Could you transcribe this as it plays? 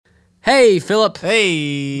Hey, Philip.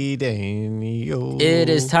 Hey, Daniel. It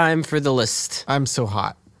is time for the list. I'm so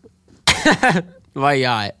hot Why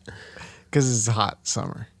yacht? because it's hot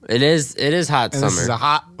summer. It is hot And summer. this is a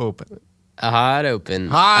hot open. A hot open.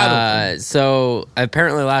 Hot open. So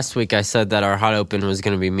apparently last week I said that our hot open was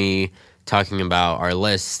going to be me talking about our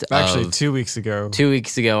list. Actually, of, 2 weeks ago. 2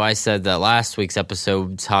 weeks ago I said that last week's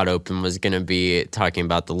episode's hot open was going to be talking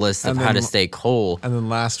about the list of And how then- to stay cool. And then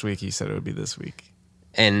last week you said it would be this week.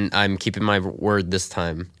 And I'm keeping my word this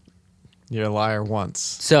time. You're a liar once.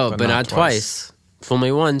 So, but not twice. Fool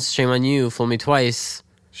me once, shame on you. Fool me twice,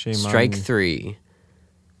 Shame strike on you. 3.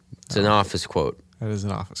 It's an office quote. That is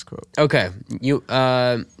an office quote. Okay, you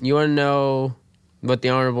want to know what the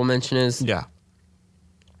honorable mention is? Yeah.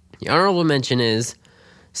 The honorable mention is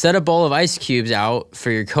set a bowl of ice cubes out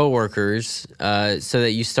for your coworkers, so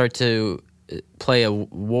that you start to play a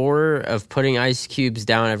war of putting ice cubes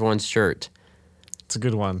down everyone's shirt. It's a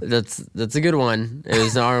good one. That's a good one. It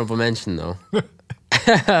was an honorable mention though.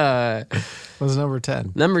 What's number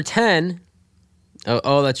 10? Number 10.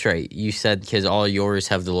 Oh, that's right. You said because all yours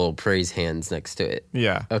have the little praise hands next to it.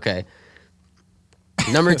 Yeah. Okay.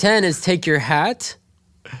 Number 10 is take your hat,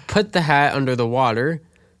 put the hat under the water,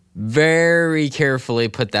 very carefully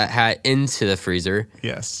put that hat into the freezer,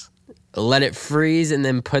 Yes. let it freeze, and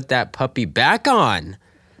then put that puppy back on.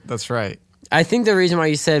 That's right. I think the reason why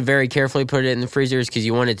you said very carefully put it in the freezer is because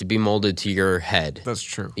you want it to be molded to your head. That's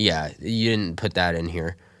true. Yeah, you didn't put that in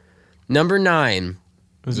here. Number 9.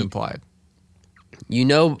 It was implied. You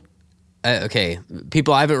know, okay,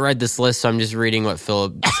 people, I haven't read this list, so I'm just reading what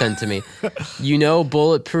Philip sent to me. You know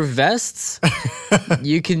bulletproof vests?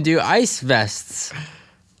 You can do ice vests.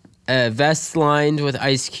 Vests lined with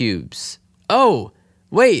ice cubes. Oh,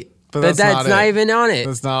 wait, but that's not it. even on it.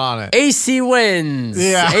 That's not on it. AC wins.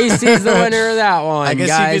 Yeah. AC's the winner of that one, I guess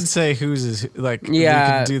guys. you could say whose is, like,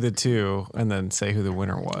 Yeah. you could do the two and then say who the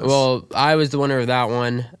winner was. Well, I was the winner of that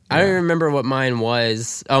one. I don't even remember what mine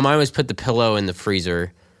was. Oh, mine was put the pillow in the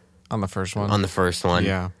freezer on the first one. on the first one.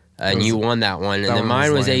 Yeah. And you won that one. And that then one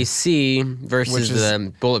mine was was lame. AC versus Which is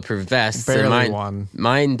the bulletproof vest. And barely mine, won.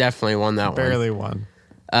 Mine definitely won that Barely won.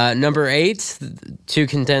 one. Number 8, 2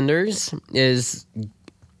 contenders, is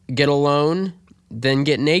get alone, then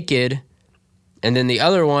get naked. And then the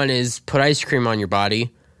other one is put ice cream on your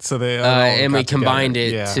body. So they And we got combined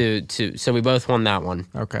together. it to so we both won that one.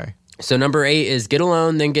 Okay. So number 8 is get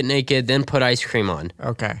alone, then get naked, then put ice cream on.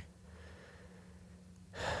 Okay.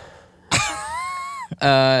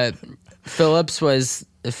 Phillips was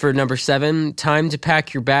for number 7, time to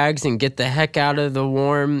pack your bags and get the heck out of the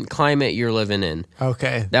warm climate you're living in.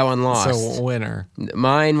 Okay. That one lost. So winner.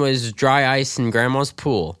 Mine was dry ice in grandma's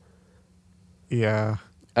pool. Yeah.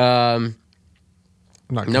 I'm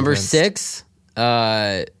not Number convinced.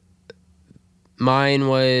 6, mine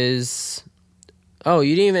was, oh,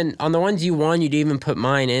 you didn't even, on the ones you won, you didn't even put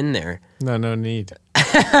mine in there. No need.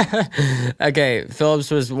 Okay,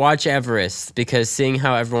 Phillips was watch Everest because seeing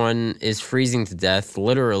how everyone is freezing to death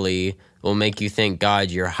literally will make you think,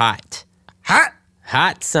 God, you're hot.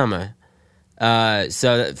 Hot summer.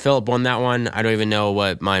 So Philip won that one. I don't even know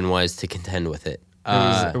what mine was to contend with it.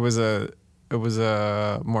 It was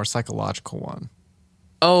a more psychological one.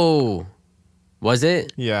 Oh, was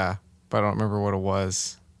it? Yeah, but I don't remember what it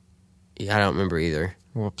was. Yeah, I don't remember either.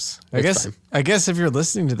 Whoops. It's fine. I guess if you're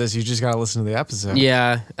listening to this, you just gotta listen to the episode.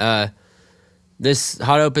 Yeah, this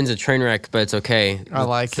hot open's a train wreck, but it's okay. I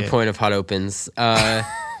like That's the it. point of hot opens.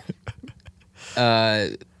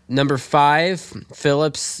 Number 5,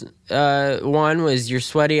 Phillips one was you're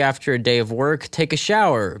sweaty after a day of work. Take a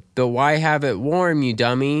shower, but why have it warm, you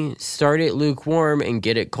dummy? Start it lukewarm and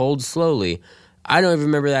get it cold slowly. I don't even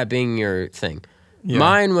remember that being your thing. Yeah.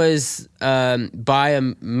 Mine was buy a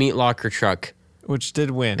meat locker truck. Which did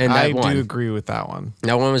win. And that I won. do agree with that one.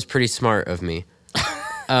 That one was pretty smart of me.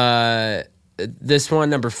 This one,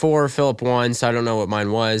 number 4, Philip won, so I don't know what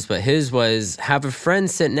mine was, but his was have a friend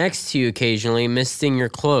sit next to you occasionally, misting your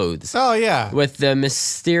clothes. Oh yeah. With the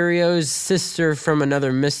Mysterio's sister from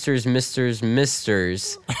another Misters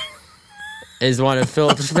is one of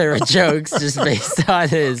Philip's favorite jokes, just based on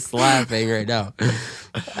his laughing right now.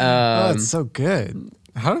 Oh, it's so good.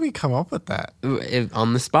 How did we come up with that?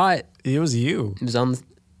 On the spot. It was you. It was on the...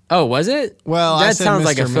 Oh, was it? Well, that I said sounds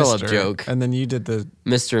like a Mr. Philip Mr., joke. and then you did the.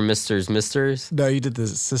 Misters. No, you did the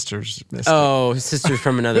sisters. Mister. Oh, sisters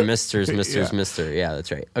from another Mister. Yeah. Yeah,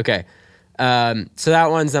 that's right. Okay. So that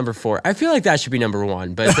one's number 4. I feel like that should be number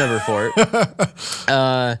 1, but it's number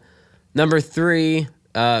 4. Number 3,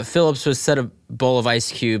 Phillips was set a bowl of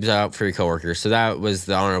ice cubes out for your coworkers. So that was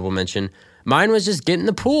the honorable mention. Mine was just get in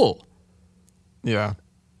the pool. Yeah.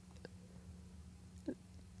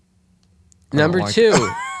 Number two.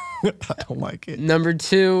 I don't like it. Number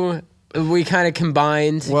two, we kind of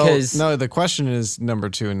combined. Well, no, the question is number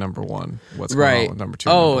 2 and number 1. What's going on with number 2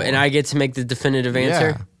 and number 1? And I get to make the definitive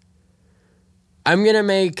answer? Yeah. I'm going to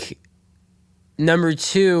make number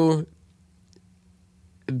 2,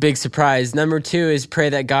 big surprise. Number 2 is Pray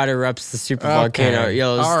That God Erupts the Super Volcano at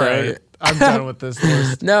Yellowstone. All right. I'm done with this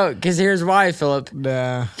list. No, because here's why, Philip.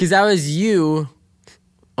 Nah. Because that was you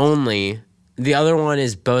only. The other one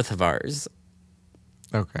is both of ours.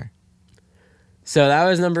 Okay. So that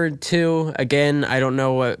was number 2. Again, I don't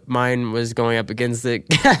know what mine was going up against it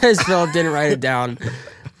because Philip didn't write it down.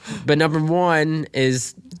 But number 1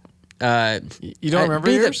 is... you don't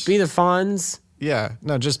remember yours? Be the Fonz. Yeah.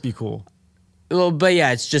 No, just be cool. Well, but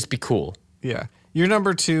yeah, it's just be cool. Yeah. Your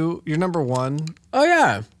number 2, your number 1 Oh,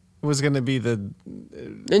 yeah. was going to be the...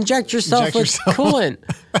 Inject yourself with coolant.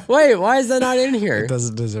 Wait, why is that not in here? It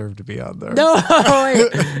doesn't deserve to be on there. No,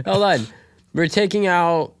 wait. Hold on. We're taking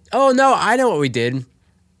out... Oh, no, I know what we did.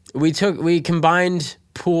 We combined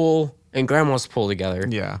pool and grandma's pool together.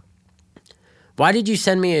 Yeah. Why did you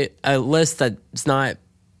send me a list that's not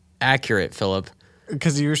accurate, Philip?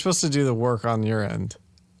 Because you were supposed to do the work on your end.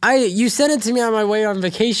 You sent it to me on my way on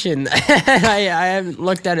vacation. I haven't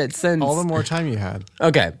looked at it since. All the more time you had.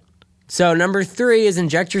 Okay. So number 3 is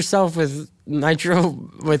inject yourself with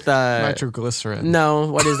nitroglycerin.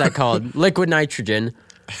 No, what is that called? Liquid nitrogen.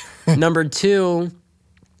 Number 2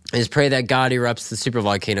 is pray that God erupts the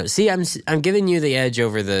supervolcano. See, I'm giving you the edge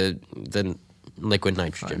over the liquid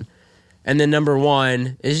nitrogen. Fine. And then number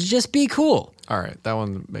 1 is just be cool. All right, that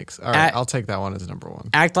one makes... All right, I'll take that one as number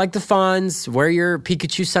 1. Act like the Fonz, wear your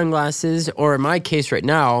Pikachu sunglasses, or in my case right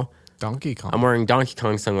now... Donkey Kong. I'm wearing Donkey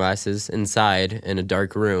Kong sunglasses inside in a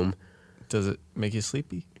dark room. Does it make you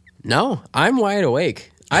sleepy? No, I'm wide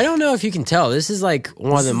awake. I don't know if you can tell. This is like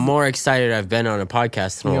one of the more excited I've been on a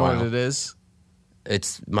podcast in a while. You know what it is?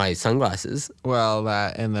 It's my sunglasses. Well,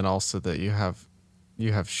 that, and then also that you have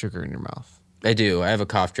sugar in your mouth. I do. I have a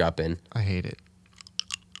cough drop in. I hate it.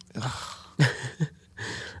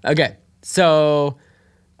 Okay, so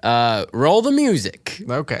roll the music.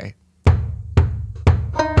 Okay.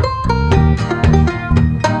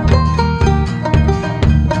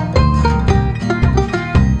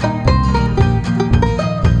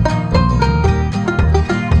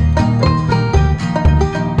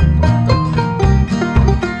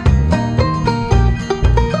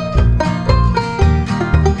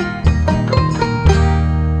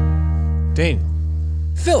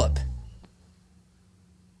 Philip,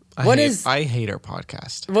 I hate our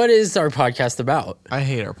podcast. What is our podcast about? I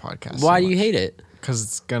hate our podcast. Why do you hate it?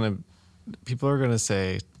 Because people are gonna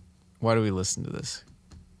say, why do we listen to this?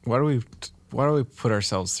 Why do we put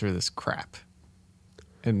ourselves through this crap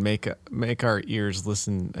and make our ears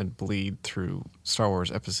listen and bleed through Star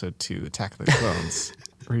Wars Episode 2: Attack of the Clones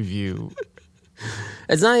review?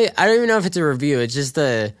 It's not. I don't even know if it's a review. It's just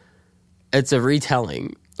it's a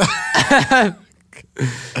retelling.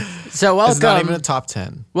 So welcome. It's not even a top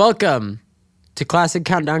 10. Welcome to Classic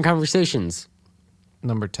Countdown Conversations.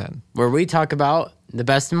 Number 10. Where we talk about the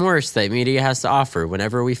best and worst that media has to offer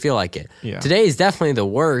whenever we feel like it. Yeah. Today is definitely the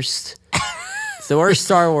worst. It's the worst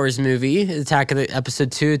Star Wars movie,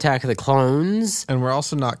 Episode 2, Attack of the Clones. And we're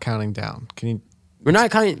also not counting down. We're not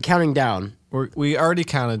counting down. We already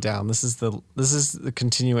counted down. This is the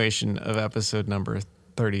continuation of episode number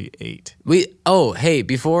 38.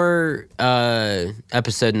 Before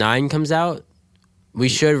episode 9 comes out, we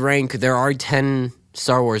should rank. There are 10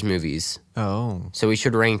 Star Wars movies. Oh. So we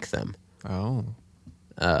should rank them. Oh.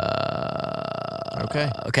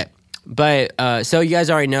 Okay. Okay. But so you guys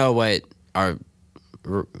already know what our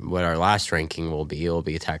last ranking will be. It will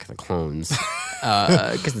be Attack of the Clones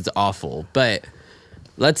because it's awful. But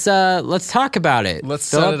let's talk about it. Let's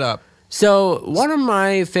set it up. So one of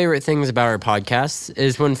my favorite things about our podcast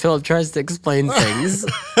is when Philip tries to explain things,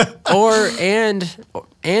 or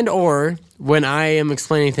when I am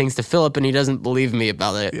explaining things to Philip and he doesn't believe me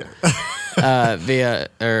about it. Yeah. Via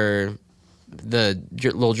the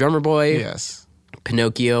Little Drummer Boy, yes,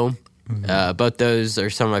 Pinocchio. Mm-hmm. Both those are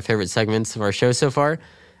some of my favorite segments of our show so far.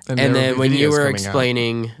 And then when you were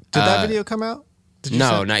explaining, did that video come out?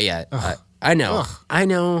 No, not yet. I know. Ugh. I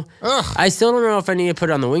know. Ugh. I still don't know if I need to put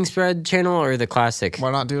it on the Wingspread channel or the classic. Why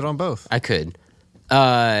not do it on both? I could.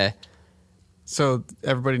 So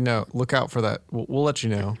everybody know. Look out for that. We'll let you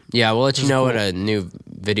know. Yeah, we'll let you know when a new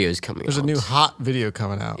video is coming out. There's a new hot video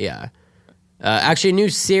coming out. Yeah. Actually,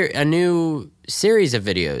 a new series of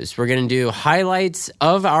videos. We're going to do highlights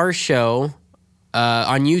of our show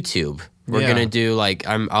on YouTube. We're going to do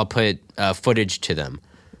I'll put footage to them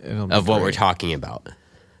of what we're talking about.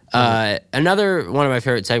 Another one of my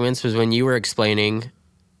favorite segments was when you were explaining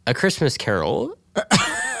A Christmas Carol.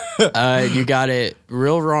 You got it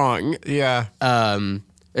real wrong. Yeah.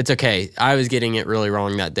 It's okay. I was getting it really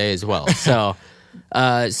wrong that day as well. So,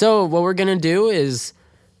 so what we're gonna do is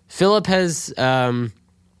Philip has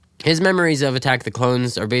his memories of Attack the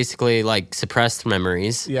Clones are basically like suppressed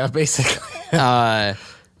memories. Yeah, basically.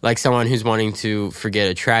 Like someone who's wanting to forget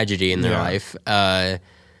a tragedy in their life.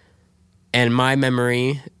 And my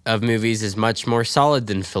memory of movies is much more solid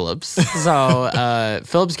than Philip's. So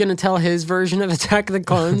Philip's going to tell his version of Attack of the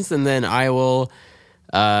Clones, and then I will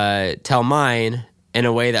tell mine in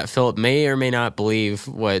a way that Philip may or may not believe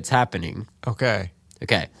what's happening. Okay.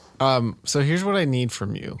 Okay. So here's what I need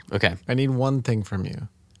from you. Okay. I need one thing from you.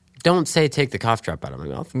 Don't say take the cough drop out of my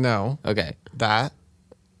mouth. No. Okay. That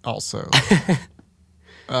also.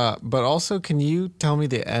 But also, can you tell me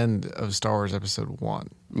the end of Star Wars Episode 1?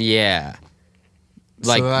 Yeah.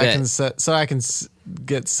 Like so I can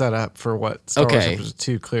get set up for what Star Wars Episode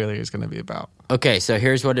 2 clearly is going to be about. Okay, so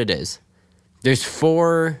here's what it is. There's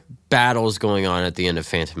 4 battles going on at the end of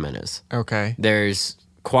Phantom Menace. Okay. There's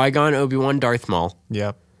Qui-Gon, Obi-Wan, Darth Maul.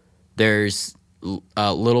 Yep. There's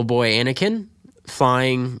little boy Anakin.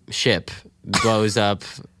 Flying ship blows up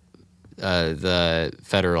the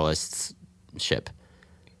Federalists' ship.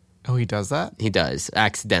 Oh, he does that? He does,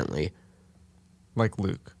 accidentally. Like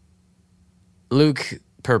Luke. Luke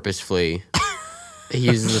purposefully. He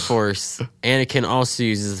uses the Force. Anakin also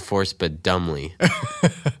uses the Force, but dumbly.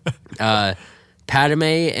 Padme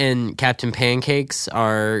and Captain Pancakes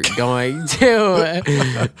are going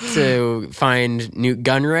to find Newt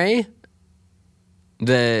Gunray,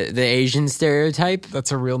 the Asian stereotype.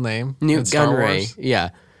 That's a real name. Newt Gunray. Yeah.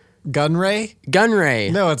 Gunray?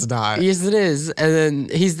 Gunray. No, it's not. Yes, it is. And then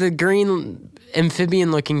he's the green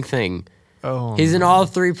amphibian-looking thing. Oh, he's in all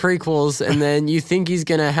 3 prequels, and then you think he's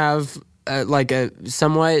gonna have like a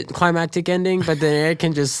somewhat climactic ending, but then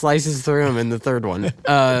Anakin just slices through him in the 3rd one.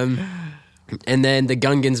 And then the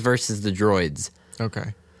Gungans versus the droids.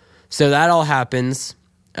 Okay. So that all happens.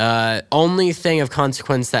 Only thing of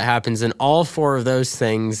consequence that happens in all 4 of those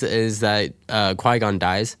things is that Qui-Gon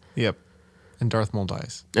dies. Yep. And Darth Maul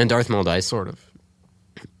dies. And Darth Maul dies. Sort of.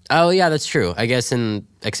 Oh, yeah, that's true. I guess in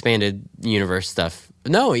expanded universe stuff.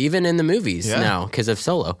 No, even in the movies now, because of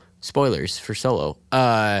Solo. Spoilers for Solo.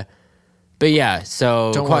 But yeah,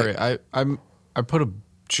 so... Don't worry. I put a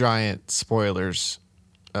giant spoilers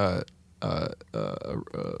alert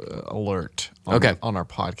on our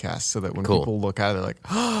podcast so that when people look at it, they're like...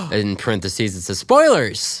 In parentheses, it says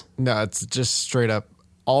spoilers! No, it's just straight up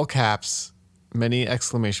all caps, many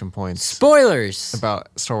exclamation points. Spoilers! About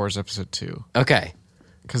Star Wars Episode 2. Okay.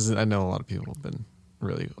 Because I know a lot of people have been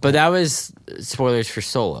really... But that was spoilers for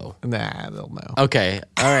Solo. Nah, they'll know. Okay.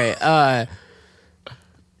 All right.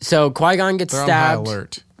 So Qui-Gon gets They're stabbed. On high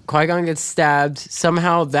alert. Qui-Gon gets stabbed.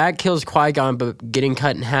 Somehow that kills Qui-Gon, but getting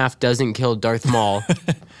cut in half doesn't kill Darth Maul.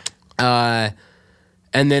 And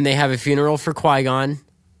then they have a funeral for Qui-Gon.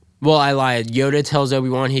 Well, I lied. Yoda tells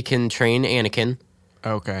Obi-Wan he can train Anakin.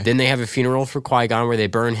 Okay. Then they have a funeral for Qui-Gon where they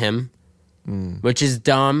burn him, which is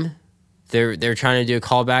dumb. They're trying to do a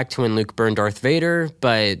callback to when Luke burned Darth Vader,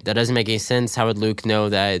 but that doesn't make any sense. How would Luke know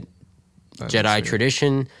that Jedi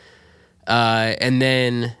tradition? And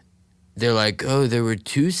then they're like, oh,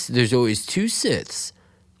 there's always 2 Siths.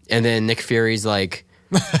 And then Nick Fury's like,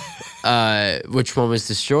 which one was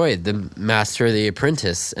destroyed? The Master or the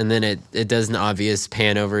Apprentice? And then it does an obvious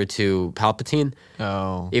pan over to Palpatine.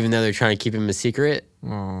 Oh. Even though they're trying to keep him a secret.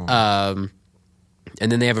 Oh. And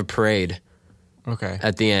then they have a parade. Okay.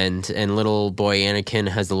 At the end, and little boy Anakin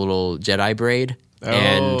has a little Jedi braid. Oh,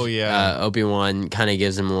 and, yeah. Obi-Wan kind of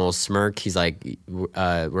gives him a little smirk. He's like,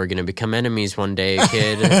 we're going to become enemies one day,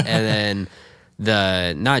 kid. And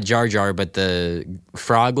then not Jar Jar, but the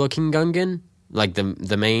frog-looking Gungan, like the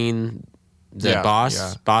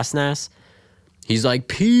boss Nass, he's like,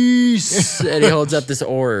 peace! And he holds up this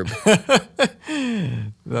orb.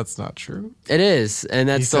 That's not true. It is. And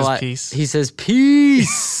that's peace. He says,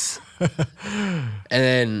 peace! And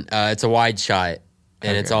then it's a wide shot,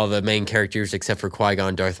 and it's all the main characters except for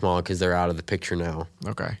Qui-Gon, Darth Maul, because they're out of the picture now.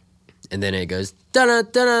 Okay. And then it goes da da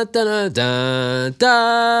da da da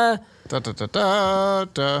da Da da da da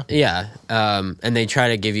da. Yeah, and they try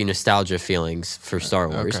to give you nostalgia feelings for Star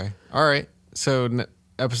Wars. Okay. All right. So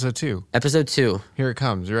episode 2. Episode 2. Here it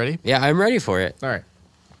comes. You ready? Yeah, I'm ready for it. All right.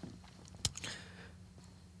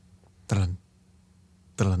 Dun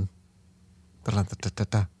dun dun da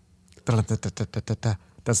da da.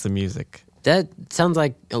 That's the music. That sounds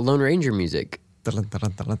like a Lone Ranger music.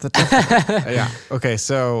 Yeah. Okay.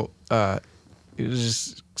 So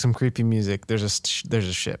just some creepy music. There's a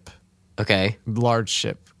ship, Okay. large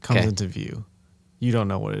ship comes Okay. into view. You don't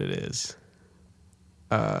know what it is,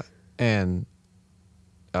 and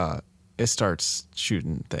it starts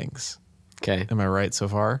shooting things. Okay. Am I right so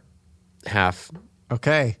far? Half.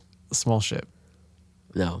 Okay, a small ship.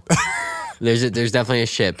 No. There's definitely a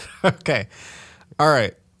ship. Okay, all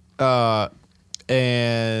right,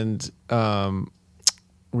 and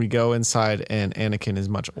we go inside, and Anakin is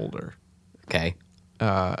much older. Okay.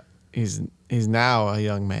 He's now a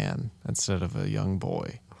young man instead of a young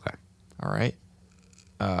boy. Okay. All right.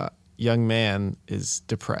 Young man is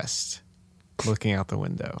depressed, looking out the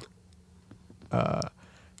window,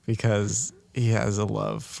 because he has a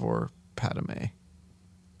love for Padme.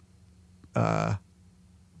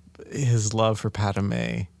 His love for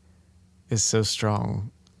Padme is so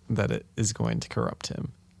strong that it is going to corrupt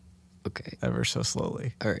him Okay. ever so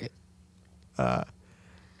slowly. All right.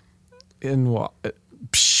 In what?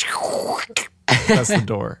 That's the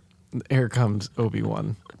door. Here comes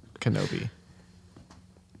Obi-Wan Kenobi.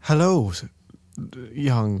 Hello,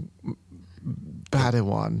 young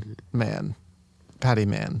Padawan man, Patty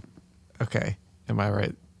man. Okay, am I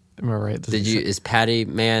right? Did you? Is Patty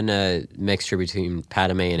Man a mixture between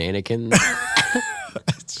Padme and Anakin?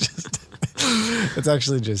 It's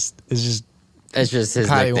actually just. It's just That's just his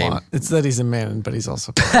Patty nickname. Wan. It's that he's a man, but he's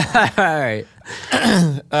also. All right.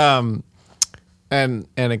 And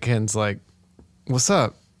Anakin's like, "What's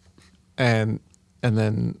up?" And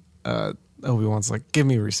then Obi-Wan's like, "Give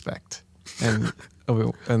me respect." And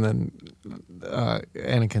then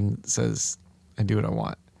Anakin says, "I do what I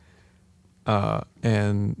want."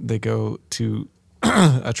 And they go to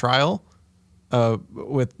a trial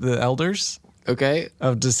with the elders Okay.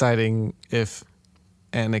 of deciding if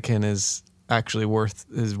Anakin is actually worth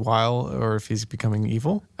his while or if he's becoming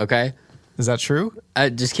evil. Okay. Is that true?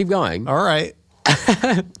 Just keep going. All right.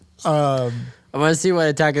 I want to see what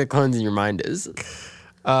Attack of the Clones in your mind is.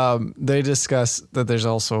 They discuss that there's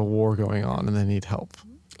also a war going on and they need help.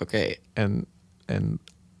 Okay. And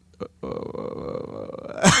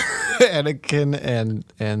Anakin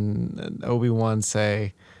and Obi-Wan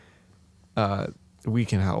say, we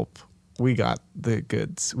can help. We got the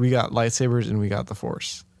goods. We got lightsabers and we got the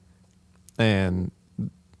Force. And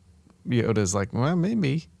Yoda's like, well,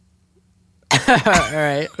 maybe. All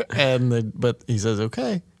right. But he says,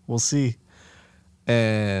 okay, we'll see.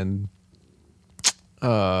 And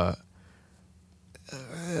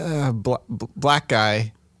black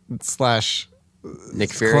guy slash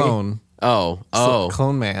Nick Fury. clone. Oh.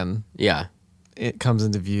 Clone man. Yeah. It comes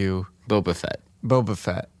into view. Boba Fett. Boba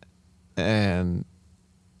Fett. And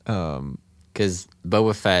Because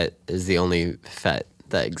Boba Fett is the only Fett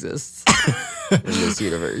that exists in this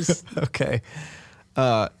universe. okay.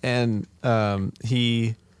 And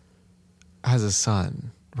he has a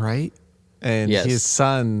son, right? And Yes. his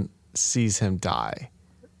son sees him die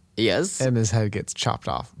Yes. and his head gets chopped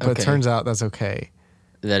off. But Okay. it turns out that's okay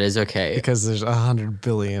That is okay. because there's 100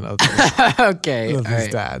 billion of these, Okay. of All these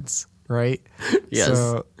right. dads, right? Yes.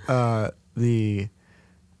 So the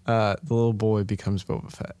little boy becomes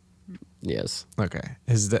Boba Fett. Yes. Okay.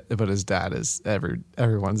 But his dad is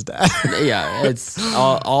everyone's dad. Yeah. It's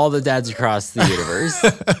all the dads across the universe.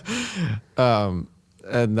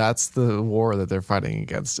 And that's the war that they're fighting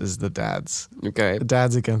against is the dads. Okay. The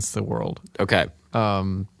dads against the world. Okay.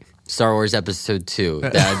 Star Wars Episode 2,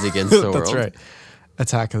 Dads Against the World. That's right.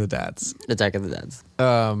 Attack of the Dads. Attack of the Dads.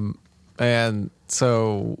 And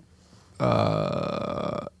so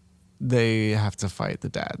they have to fight the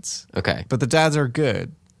dads. Okay. But the dads are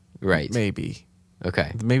good. Right. Maybe.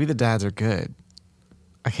 Okay. Maybe the dads are good.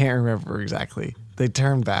 I can't remember exactly. They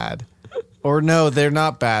turn bad. Or no, they're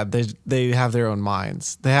not bad. They have their own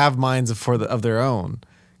minds. They have minds of their own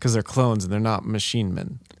because they're clones and they're not machine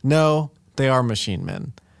men. No, they are machine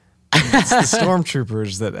men. It's the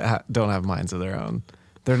stormtroopers that don't have minds of their own.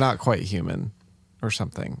 They're not quite human or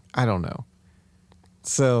something. I don't know.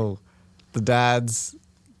 So the dads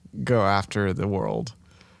go after the world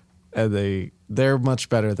and they're much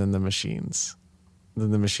better than the machines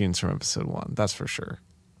from episode 1. That's for sure.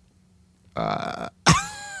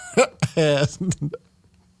 And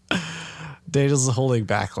Daniel's holding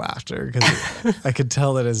back laughter because I could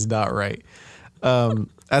tell that it's not right.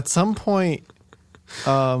 At some point,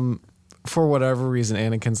 for whatever reason,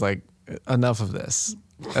 Anakin's like, enough of this,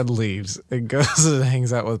 and leaves and goes and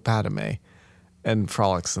hangs out with Padme and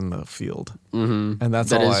frolics in the field. Mm-hmm. And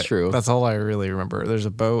That is true. That's all I really remember. There's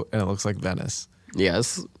a boat and it looks like Venice.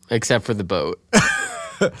 Yes. Except for the boat.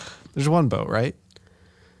 There's one boat, right?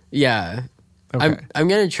 Yeah. Okay. I'm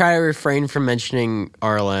gonna try to refrain from mentioning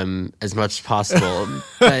RLM as much as possible,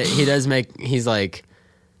 but he does make. He's like,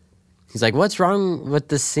 what's wrong with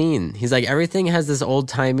this scene? He's like, everything has this old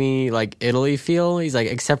timey like Italy feel. He's like,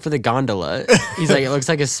 except for the gondola. He's like, it looks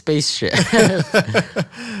like a spaceship.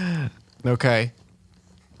 Okay.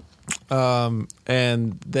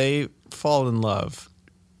 And they fall in love,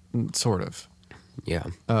 sort of. Yeah.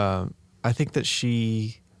 I think that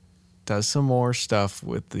she does some more stuff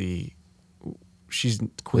she's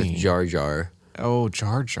queen. With Jar Jar. Oh,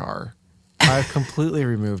 Jar Jar. I completely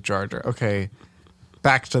removed Jar Jar. Okay.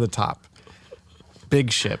 Back to the top.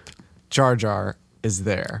 Big ship. Jar Jar is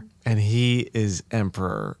there, and he is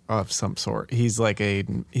emperor of some sort. He's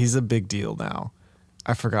a big deal now.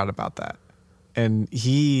 I forgot about that. And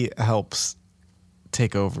he helps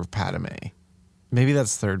take over Padme. Maybe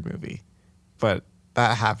that's third movie. But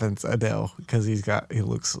that happens, Adele, because he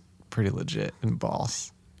looks pretty legit and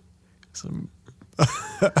boss. Some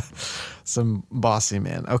bossy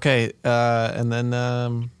man. Okay, and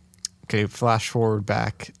then flash forward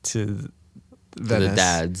back to Venice. The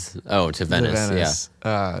dads. Oh, to Venice.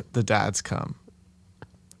 Yeah. The dads come,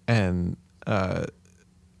 and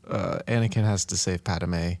Anakin has to save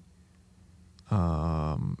Padme.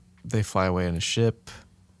 They fly away in a ship.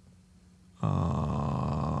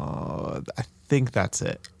 I think that's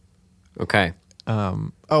it. Okay.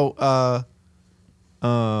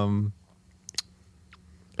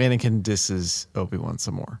 Anakin disses Obi-Wan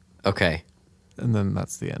some more. Okay. And then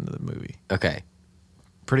that's the end of the movie. Okay.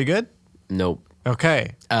 Pretty good? Nope.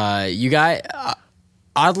 Okay. You got,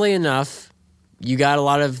 oddly enough, you got a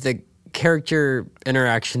lot of the character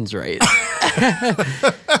interactions right.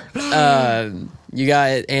 You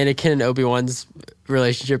got Anakin and Obi-Wan's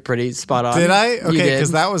relationship pretty spot on. Did I? You Okay, did.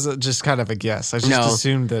 because that was just kind of a guess. I just No.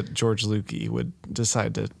 assumed that George Lucas would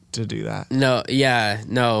decide to do that. No, yeah,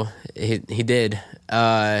 no, he did.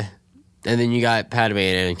 And then you got Padme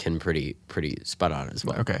and Anakin pretty spot on as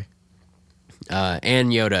well. Okay.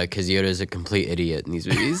 And Yoda, because Yoda's a complete idiot in these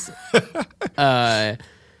movies. Okay.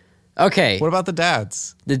 What about the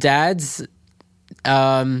dads? The dads,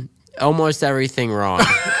 almost everything wrong.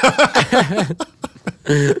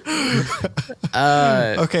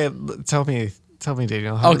 Okay, tell me,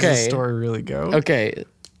 Daniel. How does this story really go? Okay,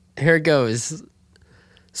 here it goes.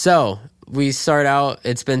 So we start out.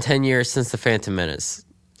 It's been 10 years since the Phantom Menace.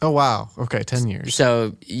 Oh wow. Okay, 10 years.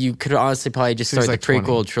 So you could honestly probably just start Seems the like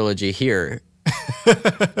prequel 20. trilogy here,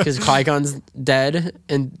 because Qui-Gon's dead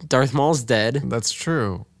and Darth Maul's dead, That's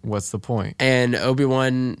true. What's the point? and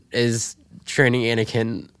Obi-Wan is training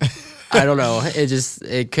Anakin. I don't know.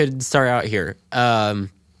 It could start out here.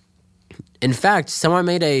 In fact, someone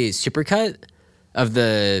made a supercut of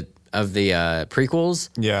the prequels.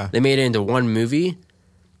 Yeah. They made it into one movie,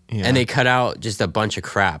 Yeah. and they cut out just a bunch of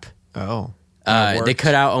crap. Oh. That They worked.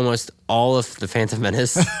 cut out almost all of the Phantom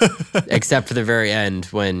Menace, except for the very end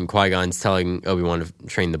when Qui-Gon's telling Obi-Wan to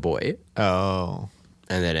train the boy, Oh,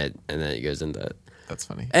 and then it goes into. that's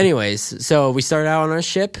funny. Anyways, so we start out on a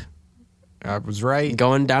ship I was right.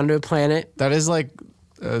 going down to a planet. That is like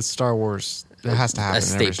Star Wars. It has to happen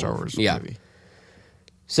in every staple. Star Wars Yeah. movie.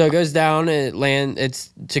 So it goes down and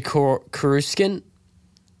it's to Coruscant,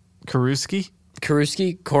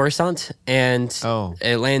 Coruscant, and Oh.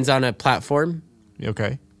 it lands on a platform.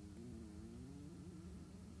 Okay.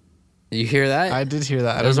 You hear that? I did hear that.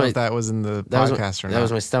 I That don't was know my- if that was in the that was podcast or not. That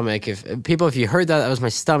was my stomach. If you heard that was my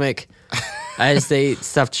stomach. I just ate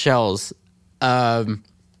stuffed shells.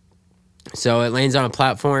 So it lands on a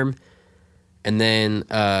platform, and then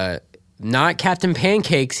not Captain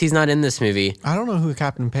Pancakes. He's not in this movie. I don't know who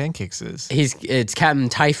Captain Pancakes is. It's Captain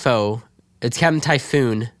Typho. It's Captain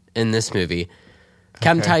Typhoon in this movie.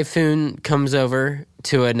 Captain Okay. Typhoon comes over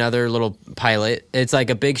to another little pilot. It's like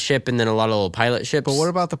a big ship and then a lot of little pilot ships. But what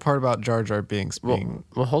about the part about Jar Jar Binks being?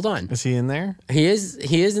 Well, hold on. Is he in there? He is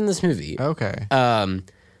in this movie. Okay.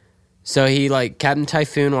 So Captain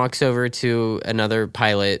Typhoon walks over to another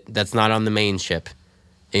pilot that's not on the main ship.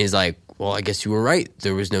 And he's like, well, I guess you were right.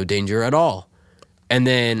 There was no danger at all. And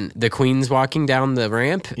then the Queen's walking down the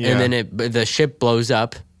ramp, Yeah. and then the ship blows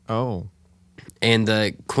up, Oh. and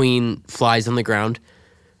the Queen flies on the ground,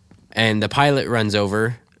 and the pilot runs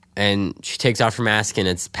over, and she takes off her mask, and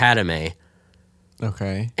it's Padme.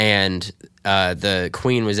 Okay. And the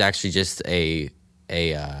Queen was actually just a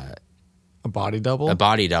A body double?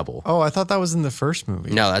 body double. Oh, I thought that was in the first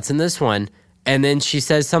movie. No, that's in this one. And then she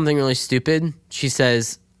says something really stupid. She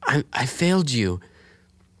says, I failed you.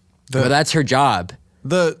 Well, that's her job.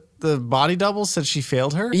 The body double said she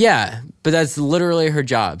failed her? Yeah, but that's literally her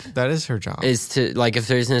job. That is her job. Is to, like, if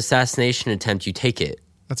there's an assassination attempt, you take it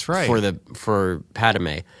That's right. for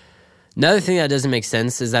Padme. Another thing that doesn't make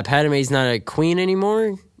sense is that Padme's not a queen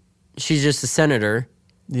anymore. She's just a senator.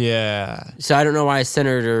 Yeah. So I don't know why a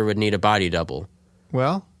senator would need a body double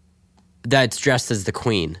Well, that's dressed as the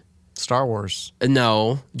queen. Star Wars.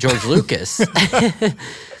 No, George Lucas.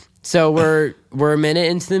 So we're a minute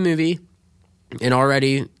into the movie, and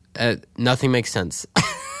already nothing makes sense.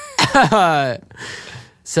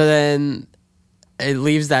 So then it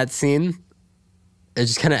leaves that scene. It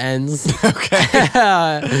just kind of ends. Okay.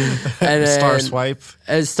 And Star then, swipe.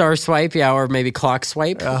 Star swipe, yeah, or maybe clock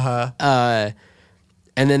swipe. Uh-huh.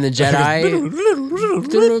 And then the Jedi,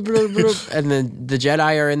 and then the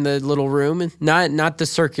Jedi are in the little room, not the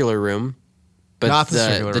circular room, but Not the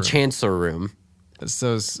circular the room. Chancellor room.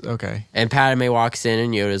 So, okay. And Padme walks in,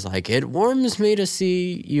 and Yoda's like, "It warms me to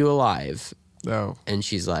see you alive." Oh. And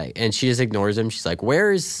she's like, and she just ignores him. She's like,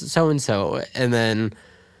 "Where is so and so?" And then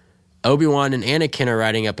Obi-Wan and Anakin are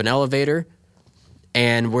riding up an elevator,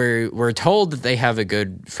 and we're told that they have a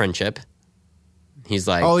good friendship. He's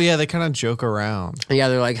like, Oh, yeah, they kind of joke around. yeah,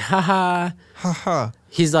 they're like, haha. Haha.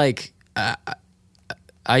 He's like,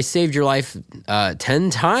 I saved your life 10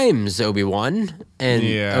 times, Obi-Wan. And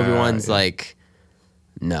Yeah, Obi-Wan's yeah. like,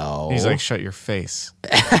 no. He's like, shut your face.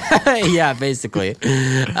 Yeah, basically.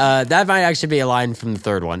 That might actually be a line from the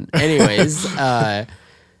third one. Anyways,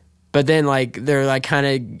 but then like they're like kind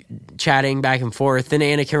of chatting back and forth. Then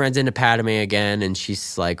Anakin runs into Padme again, and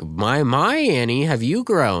she's like, my Annie, have you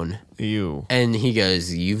grown? Ew. And he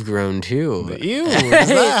goes, you've grown too. Ew. Does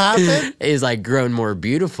that happen? Is like grown more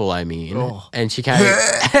beautiful, I mean. Oh. And she kind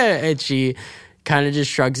of and she kind of just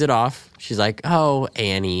shrugs it off. She's like, "Oh,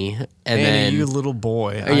 Annie." And Annie, then you little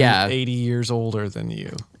boy. I'm Yeah. 80 years older than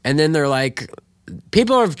you. and then they're like,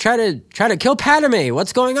 "People are trying to kill Padme.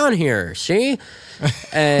 What's going on here?" She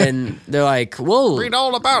and they're like, "Well, Read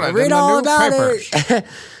all about it. read in the all about newspapers. it."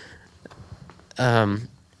 And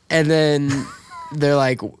then they're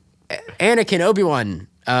like, Anakin, Obi-Wan,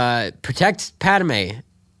 protect Padme.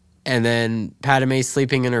 And then Padme's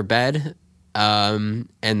sleeping in her bed. And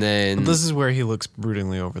then, This is where he looks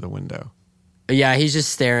broodingly over the window. yeah, he's just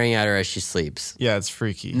staring at her as she sleeps. Yeah, it's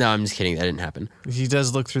freaky. No, I'm just kidding. That didn't happen. He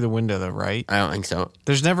does look through the window, though, right? I don't think so.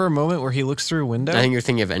 There's never a moment where he looks through a window? I think you're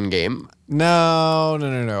thinking of Endgame. No.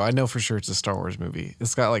 I know for sure it's a Star Wars movie.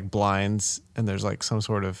 It's got like blinds, and there's like some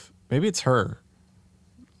sort of, maybe it's her.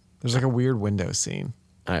 There's like a weird window scene.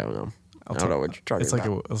 I don't know. I don't know what you're talking It's like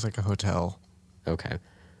about. it's like a hotel. Okay.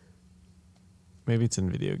 Maybe it's in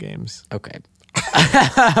video games. Okay.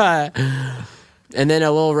 And then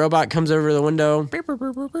a little robot comes over the window.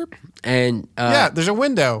 And Yeah, there's a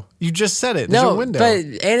window. You just said it. There's a window. but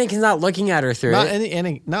Anakin's not looking at her through not it.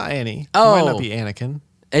 Annie. Not Annie. Oh. It might not be Anakin.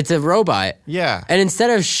 It's a robot. Yeah. And instead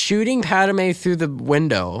of shooting Padme through the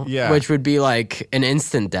window, Yeah. which would be like an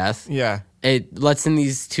instant death, Yeah. it lets in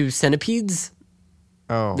these two centipedes,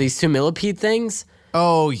 Oh. these two millipede things.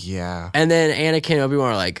 Oh yeah. And then Anakin and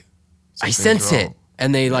Obi-Wan are like, I Something's sense it. wrong.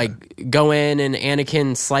 And they like go in, and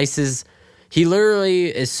Anakin slices. He literally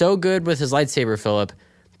is so good with his lightsaber, Philip,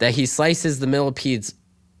 that he slices the millipedes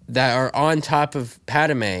that are on top of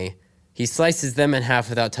Padme. He slices them in half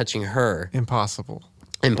without touching her. Impossible.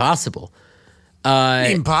 Impossible.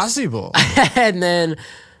 Impossible. And then,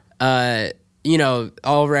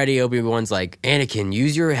 already Obi-Wan's like, Anakin,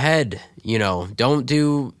 use your head. Don't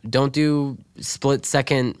do split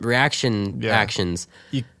second reaction Yeah. actions.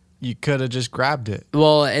 You could have just grabbed it.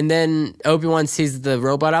 Well, and then Obi-Wan sees the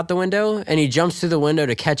robot out the window, and he jumps through the window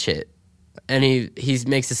to catch it. And he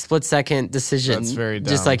makes a split second decision. That's very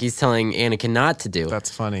just dumb. like he's telling Anakin not to do.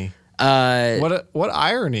 That's funny. What What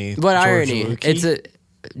irony? irony? George It's Lucas.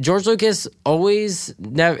 George Lucas always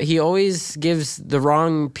gives the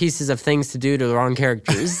wrong pieces of things to do to the wrong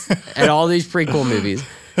characters at all these prequel movies.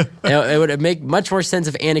 It would make much more sense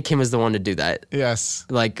if Anakin was the one to do that. Yes.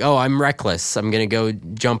 Like, oh, I'm reckless. I'm gonna go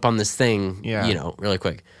jump on this thing. Yeah. Really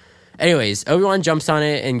quick. Anyways, Obi-Wan jumps on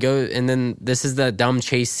it and then this is the dumb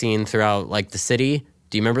chase scene throughout like the city.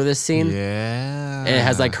 Do you remember this scene? Yeah. And it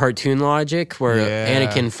has like cartoon logic where Yeah.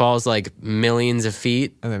 Anakin falls like millions of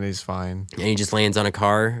feet And then he's fine. and he just lands on a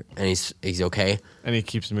car and he's okay. And he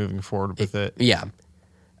keeps moving forward with it. Yeah.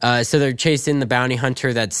 So they're chasing the bounty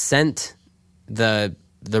hunter that sent the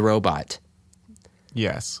robot.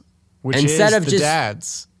 Yes. Which Instead is of the just-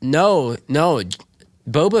 dad's. No.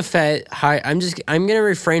 Boba Fett. I'm gonna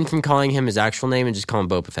refrain from calling him his actual name and just call him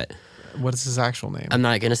Boba Fett. What is his actual name? I'm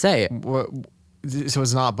not gonna say it. What? So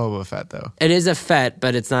it's not Boba Fett though. It is a Fett,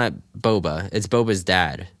 but it's not Boba. It's Boba's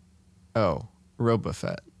dad, Oh, Roba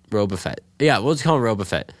Fett. Roba Fett. Yeah, we'll just call him Roba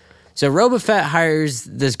Fett. So Roba Fett hires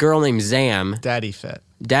this girl named Zam. Daddy Fett.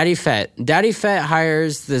 Daddy Fett. Daddy Fett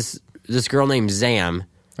hires this girl named Zam,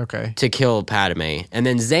 Okay. to kill Padme. And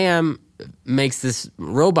then Zam makes this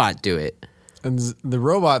robot do it. And the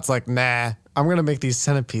robot's like, nah, I'm going to make these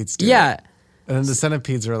centipedes do Yeah. it. And then the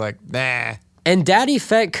centipedes are like, nah. And Daddy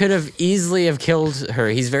Fett could have easily have killed her.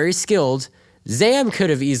 He's very skilled. Zam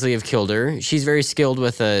could have easily have killed her. She's very skilled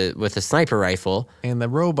with a sniper rifle. And the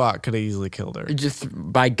robot could have easily killed her. Just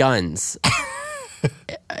by guns.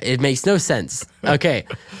 It makes no sense. Okay.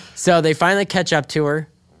 So they finally catch up to her.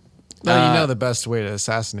 No, you know the best way to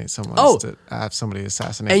assassinate someone Oh. is to have somebody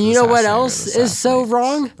assassinate. And the you know what assassinator else that is so assassinates.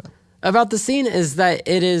 wrong about the scene is that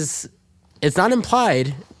it's not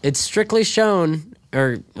implied. It's strictly shown,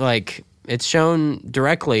 or like it's shown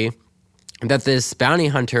directly that this bounty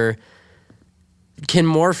hunter can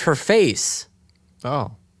morph her face.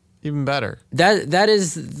 Oh, even better. That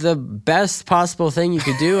is the best possible thing you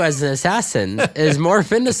could do as an assassin is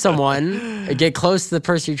morph into someone, get close to the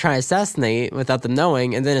person you're trying to assassinate without them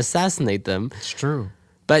knowing, and then assassinate them. It's true.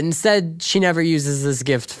 But instead, she never uses this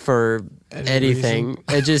gift for anything.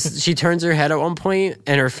 It just she turns her head at one point,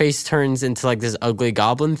 and her face turns into like this ugly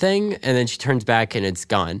goblin thing, and then she turns back, and it's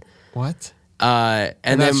gone. What? And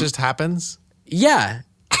And then that just happens? yeah,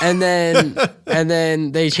 and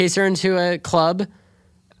then they chase her into a club,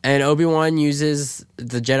 and Obi-Wan uses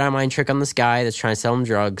the Jedi mind trick on this guy that's trying to sell him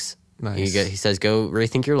drugs. Nice. He says, "Go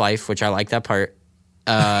rethink your life," which I like that part.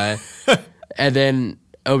 And then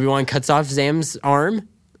Obi-Wan cuts off Zam's arm.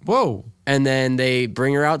 Whoa. And then they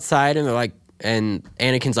bring her outside, and they're like, and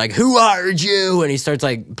Anakin's like, "Who hired you?" And he starts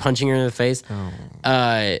like punching her in the face.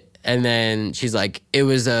 And then she's like, "It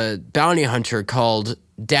was a bounty hunter called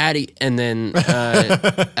Daddy." And then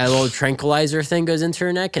a little tranquilizer thing goes into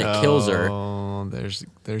her neck, and it kills her. Oh,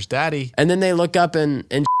 there's Daddy. And then they look up, and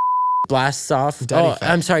blasts off. Daddy Fett.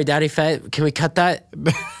 I'm sorry, Daddy Fett. Can we cut that?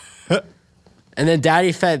 And then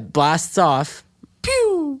Daddy Fett blasts off.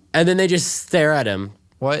 Pew. And then they just stare at him.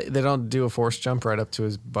 What? They don't do a force jump right up to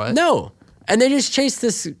his butt? No. And they just chase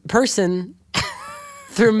this person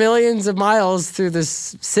through millions of miles through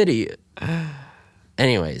this city.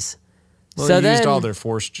 Anyways. Well, so they then, used all their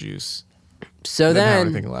force juice. so They didn't have then,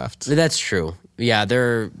 anything left. that's true. Yeah,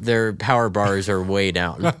 their power bars are way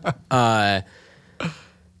down.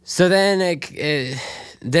 So then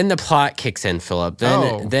then the plot kicks in, Philip.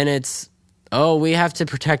 Then it's, we have to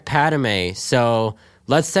protect Padme. So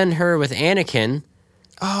let's send her with Anakin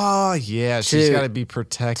Oh, yeah. She's To- got to be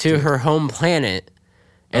protected. to her home planet.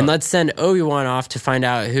 And let's send Obi-Wan off to find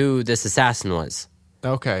out who this assassin was.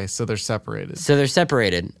 Okay, so they're separated. So they're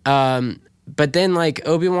separated. But then, like,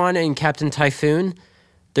 Obi-Wan and Captain Typhoon,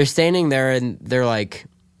 they're standing there and they're like,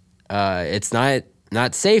 it's not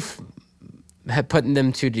safe putting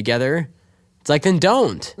them two together. It's like, then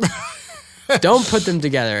don't. Don't put them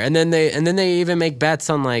together. And then they even make bets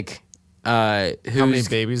on, like, How many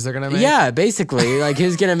babies they're going to make? yeah, basically, like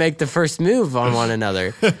who's gonna make the first move on one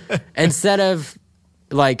another, instead of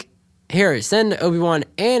like, here, send Obi-Wan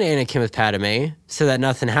and Anakin with Padme so that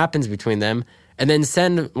nothing happens between them, and then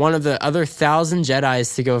send one of the other 1,000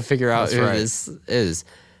 Jedis to go figure out That's who right. this is.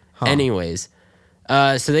 Anyways,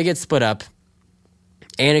 so they get split up.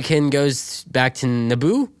 Anakin goes back to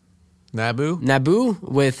Naboo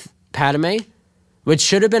with Padme, which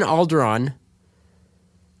should have been Alderaan.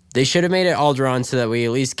 They should have made it Alderaan so that we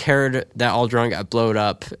at least cared that Alderaan got blowed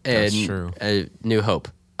up That's in true. New Hope.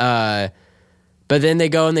 But then they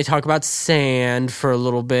go and they talk about sand for a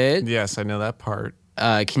little bit. Yes, I know that part.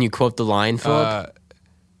 Can you quote the line, Philip?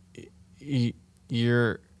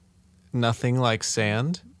 You're nothing like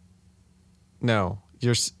sand. No,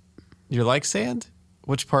 you're like sand.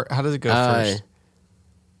 Which part? How does it go first?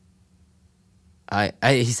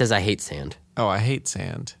 He says, "I hate sand." Oh, I hate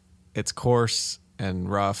sand. It's coarse and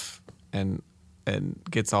rough and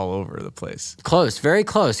gets all over the place. Close, very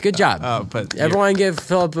close. Good job. But Everyone give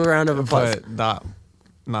Philip a round of applause. but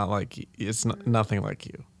not like you. It's nothing like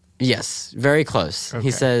you. Yes, very close. Okay.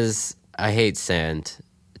 He says, "I hate sand.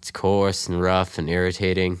 It's coarse and rough and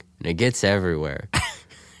irritating, and it gets everywhere."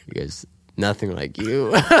 He goes, "Nothing like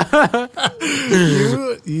you."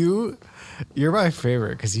 You're my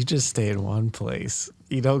favorite because you just stay in one place.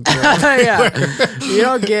 You don't go. Yeah, you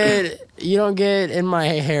don't get in my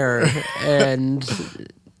hair, and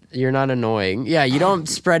you're not annoying. Yeah, you don't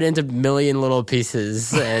spread into a million little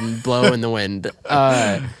pieces and blow in the wind.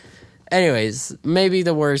 Anyways, maybe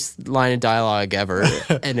the worst line of dialogue ever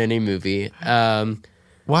in any movie.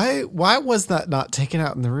 Why was that not taken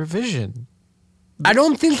out in the revision? I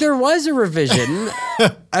don't think there was a revision.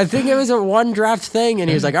 I think it was a one draft thing, and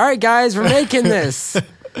he was like, "All right, guys, we're making this.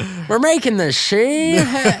 We're making this, she."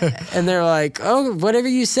 And they're like, "Oh, whatever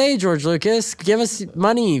you say, George Lucas. Give us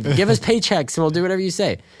money, give us paychecks, and we'll do whatever you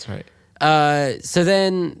say." That's right. So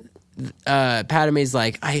then Padme's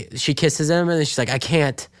like, she kisses him, and then she's like, I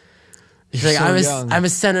can't. She's like, so I'm a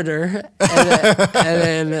senator. And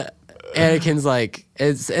then Anakin's like,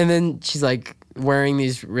 and then she's like wearing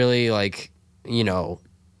these really like,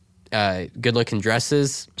 good looking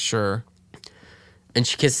dresses. Sure. And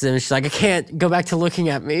she kisses him, and she's like, I can't go back to looking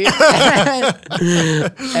at me.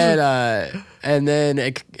 and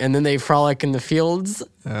then they frolic in the fields.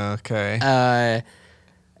 Okay.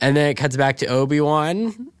 And then it cuts back to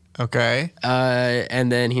Obi-Wan. Okay. And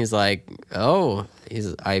then he's like, I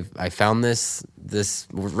found this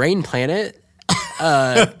rain planet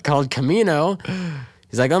called Camino.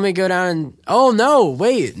 He's like, let me go down and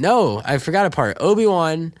I forgot a part.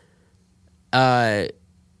 Obi-Wan,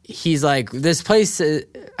 he's like, this place,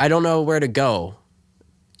 I don't know where to go.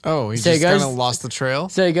 Oh, So he just kind goes- of lost the trail?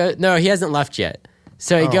 So he goes, no, he hasn't left yet.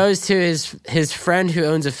 So he goes to his friend who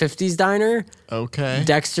owns a 50s diner, Okay.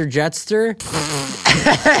 Dexter Jetster.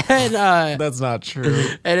 And That's not true.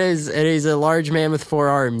 he's a large man with 4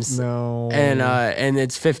 arms. No. And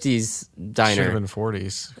it's 50s Should diner. have been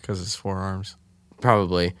 40s because it's 4 arms.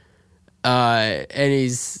 Probably. And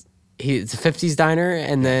it's a 50s diner,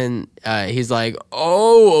 and then he's like,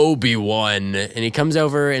 oh, Obi-Wan. And he comes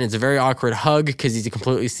over, and it's a very awkward hug because he's a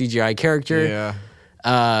completely CGI character. Yeah.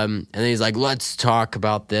 And then he's like, let's talk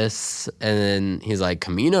about this. And then he's like,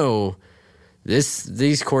 Camino,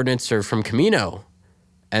 these coordinates are from Camino.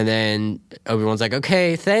 And then Obi-Wan's like,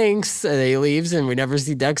 okay, thanks. And then he leaves, and we never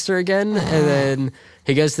see Dexter again. And then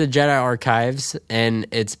he goes to the Jedi archives, and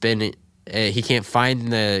it's been... he can't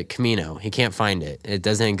find the Camino. He can't find it. It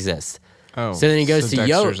doesn't exist. Oh. So then he goes to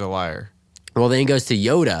Dexter's Yoda. a liar. Well, then he goes to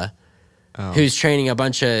Yoda, Oh. who's training a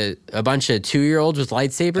bunch of 2-year-olds with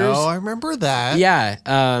lightsabers. Oh, I remember that. Yeah.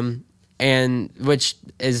 And which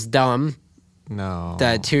is dumb No.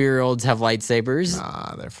 that 2-year-olds have lightsabers.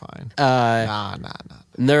 Nah, they're fine. Nah. Nah.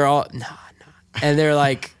 And they're all and they're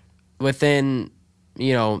like within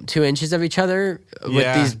 2 inches of each other with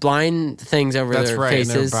Yeah. these blind things over That's their right, and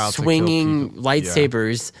they're faces, about to kill swinging people.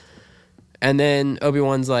 lightsabers. And then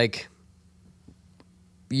Obi-Wan's like,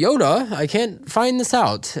 Yoda, I can't find this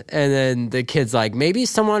out. And then the kid's like, maybe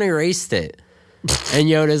someone erased it. And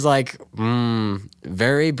Yoda's like,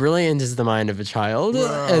 very brilliant is the mind of a child.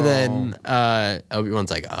 Whoa. And then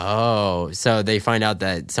Obi-Wan's like, oh. So they find out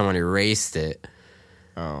that someone erased it.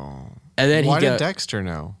 Oh. And then Why he did Dexter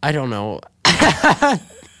know? I don't know.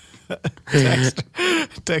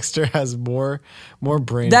 Dexter has more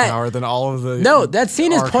brain That- power than all of the. No, that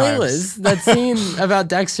scene is archives. pointless. That scene about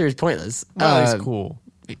Dexter is pointless. Well, he's cool.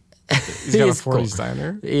 He's got a He's 40s cool.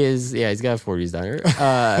 diner. He's got a 40s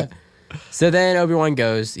diner. So then Obi-Wan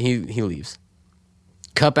goes, he leaves.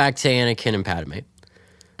 Cut back to Anakin and Padme.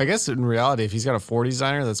 I guess in reality, if he's got a 40s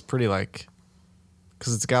diner, that's pretty like.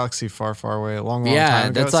 Because it's a galaxy far, far away, a long Yeah, time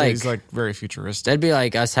ago. that's So like- he's like very futuristic. That'd be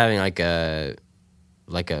like us having like a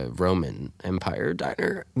Roman Empire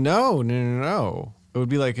diner. No. It would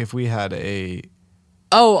be like if we had a.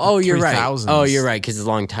 Oh, you're right. 3000s. Oh, you're right, because it's a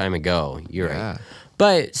long time ago. You're Yeah. right.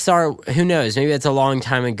 But who knows? Maybe it's a long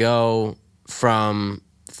time ago from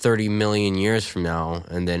 30 million years from now,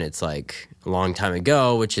 and then it's like a long time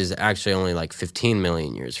ago, which is actually only like 15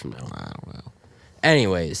 million years from now. I don't know.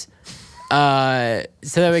 Anyways, so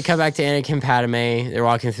then we come back to Anakin and Padme. They're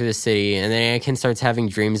walking through the city, and then Anakin starts having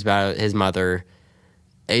dreams about his mother.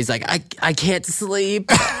 And he's like, I can't sleep.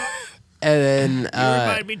 And then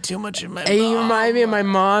remind me too much of my you remind me of my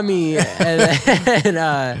mommy.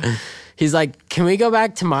 And he's like, can we go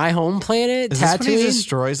back to my home planet, Is this when he Tatooine?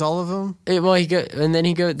 destroys all of them? They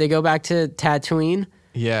go back to Tatooine,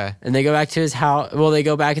 Yeah. and they go back to his house. Well, they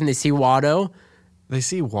go back and they see Watto. They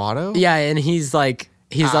see Watto? Yeah, and he's like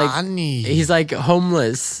Annie. he's like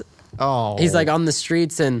homeless. Oh. He's like on the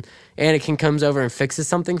streets, and Anakin comes over and fixes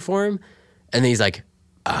something for him, and then he's like,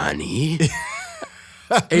 Annie.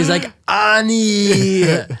 He's like, Annie.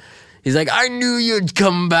 He's like, I knew you'd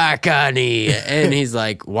come back, Annie. And he's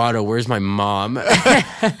like, Watto, where's my mom?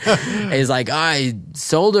 And he's like, I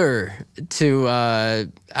sold her to, I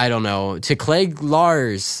don't know, to Clegg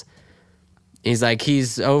Lars. He's like,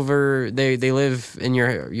 he's over, they live in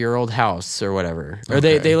your old house or whatever. Or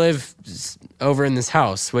Okay. they live over in this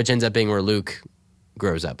house, which ends up being where Luke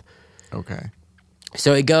grows up. Okay.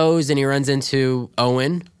 So he goes and he runs into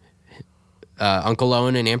Owen, Uncle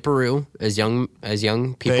Owen and Aunt Beru as young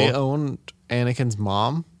people. They owned Anakin's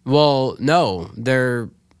mom? Well, no, they're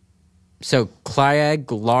so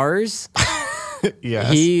Clegg Lars.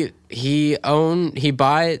 Yes. He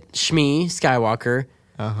bought Shmi Skywalker,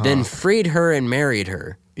 then freed her and married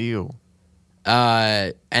her. Ew.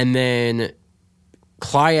 And then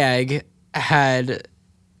Clegg had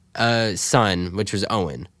a son, which was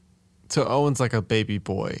Owen. So Owen's like a baby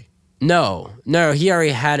boy. No, he already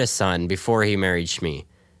had a son before he married Shmi.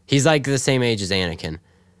 He's like the same age as Anakin.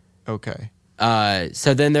 Okay.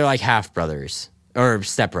 So then they're like half brothers or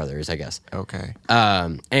step brothers, I guess. Okay.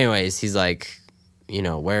 Anyways, he's like,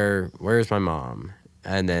 where's my mom?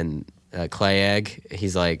 And then Clayegg,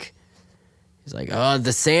 he's like, oh,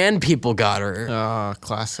 the sand people got her.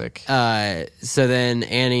 Classic. So then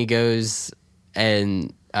Annie goes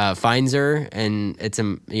and finds her, and it's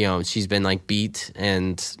she's been like beat,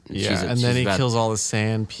 and then he kills all the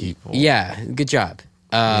sand people. Yeah, good job.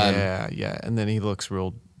 Yeah, and then he looks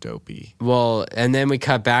real dopey. Well, and then we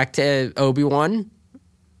cut back to Obi-Wan.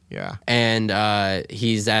 Yeah, and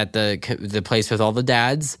he's at the place with all the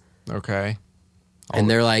dads. Okay, and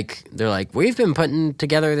they're like, we've been putting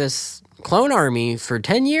together this clone army for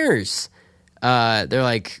 10 years. They're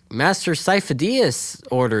like, Master Sifo-Dyas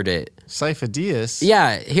ordered it. Sifo-Dyas?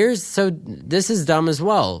 Yeah, this is dumb as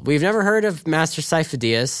well. We've never heard of Master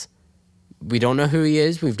Sifo-Dyas. We don't know who he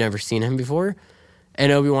is. We've never seen him before.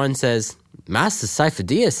 And Obi-Wan says, Master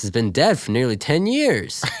Sifo-Dyas has been dead for nearly 10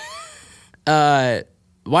 years. Why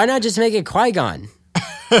not just make it Qui-Gon?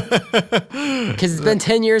 Because it's been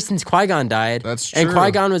 10 years since Qui-Gon died. That's true. And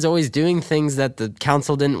Qui-Gon was always doing things that the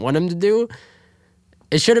council didn't want him to do.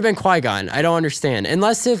 It should have been Qui-Gon. I don't understand.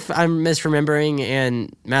 Unless if I'm misremembering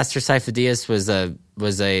and Master Sifo-Dyas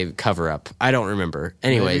was a cover-up. I don't remember.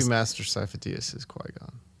 Anyways. Maybe Master Sifo-Dyas is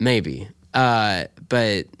Qui-Gon. Maybe.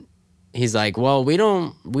 But he's like, well, we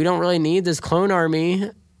don't really need this clone army.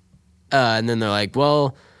 And then they're like,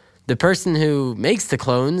 well, the person who makes the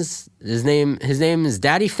clones, his name is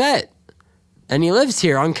Daddy Fett, and he lives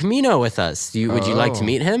here on Kamino with us. Would you like to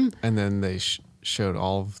meet him? And then they showed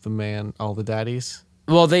all the daddies.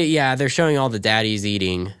 Well, they're showing all the daddies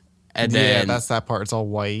eating, and then that's that part. It's all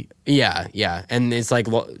white. Yeah, and it's like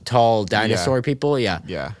tall dinosaur people. Yeah.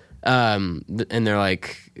 And they're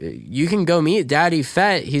like, you can go meet Daddy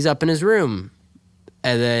Fett. He's up in his room,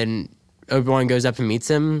 and then Obi-Wan goes up and meets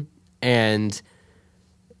him, and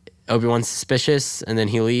Obi-Wan's suspicious, and then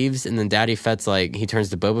he leaves, and then Daddy Fett's like, he turns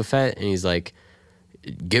to Boba Fett, and he's like,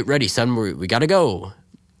 get ready, son, we gotta go.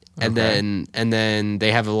 And then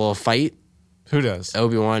they have a little fight. Who does?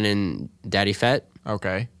 Obi-Wan and Daddy Fett.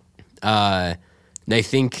 Okay. They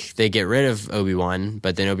think they get rid of Obi-Wan,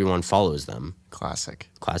 but then Obi-Wan follows them. Classic.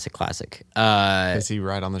 Does he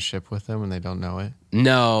ride on the ship with them and they don't know it?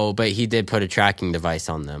 No, but he did put a tracking device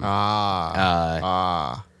on them.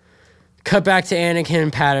 Cut back to Anakin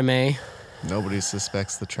and Padme. Nobody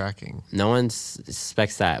suspects the tracking. No one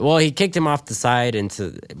suspects that. Well, he kicked him off the side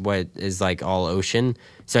into what is like all ocean,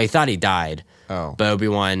 so he thought he died. Oh. But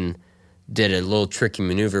Obi-Wan did a little tricky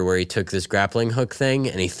maneuver where he took this grappling hook thing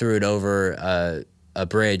and he threw it over a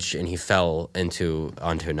bridge, and he fell onto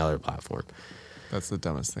another platform. That's the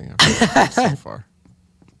dumbest thing I've heard so far.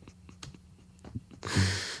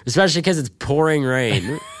 Especially because it's pouring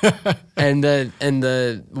rain, and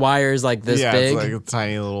the wire's like this big. It's like a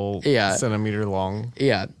tiny little centimeter long.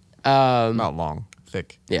 Yeah, not long,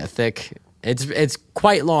 thick. Yeah, thick. It's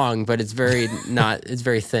quite long, but it's very not. It's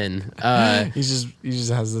very thin. He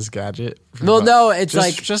just has this gadget. Well, no, it's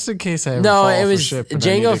just in case I ever fall off a ship.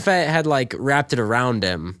 Jango Fett had like wrapped it around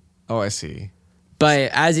him. Oh, I see.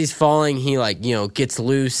 But as he's falling, he gets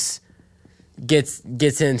loose, gets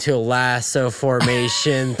into a lasso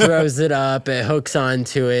formation, throws it up, it hooks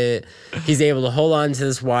onto it. He's able to hold on to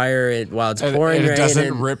this wire while it's pouring rain. It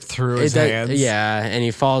doesn't rip through his hands. Yeah, and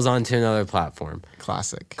he falls onto another platform.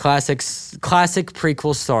 Classic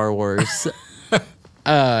prequel Star Wars.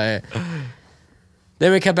 Then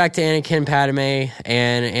we cut back to Anakin and Padme,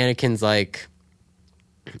 and Anakin's like,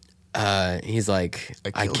 he's like,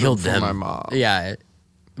 I killed them. For my mom. Yeah.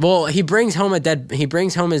 Well, he brings home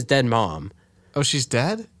his dead mom. Oh, she's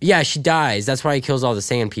dead? Yeah, she dies. That's why he kills all the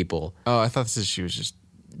sand people. Oh, I thought she was just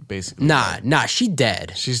basically Nah, she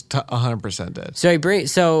dead. She's 100% dead.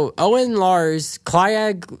 So Owen, Lars,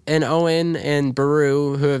 Clayegg, and Owen and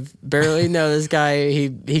Beru, who have barely know this guy,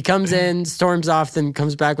 he comes in, storms off, then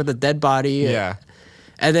comes back with a dead body. Yeah.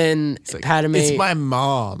 And then like, Padme. It's my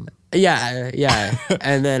mom. Yeah.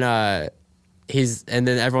 And then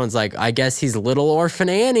everyone's like, I guess he's little orphan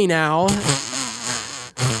Annie now.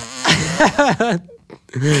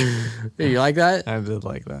 You like that? I did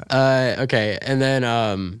like that. Okay. And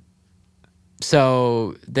then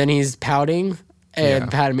so then he's pouting,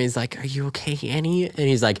 and Padme's like, are you okay, Annie? And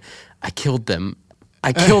he's like, I killed them.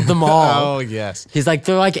 I killed them all. Oh, yes. He's like,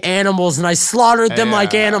 they're like animals, and I slaughtered them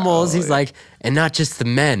like animals. He's like, and not just the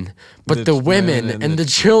men, but the women and the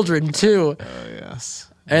children, too. Oh, yes.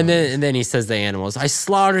 And then he says the animals. I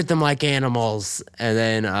slaughtered them like animals. And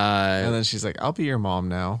then she's like, I'll be your mom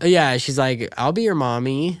now. yeah, she's like, I'll be your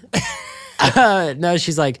mommy. No,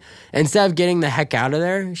 she's like, instead of getting the heck out of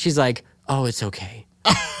there, she's like, oh, it's okay.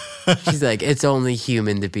 She's like, it's only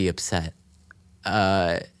human to be upset.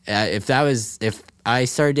 If I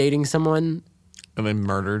started dating someone And then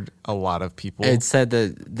murdered a lot of people. and said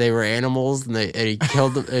that they were animals and he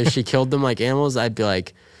killed them, she killed them like animals, I'd be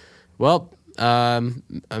like, well, I'm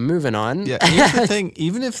moving on. Yeah, here's the thing.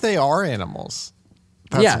 Even if they are animals,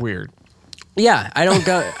 that's Yeah. weird. Yeah, I don't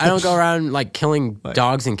go around like killing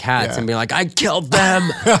dogs and cats yeah. and be like, I killed them.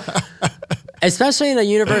 Especially in a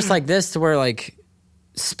universe like this, to where like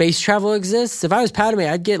space travel exists. If I was Padme,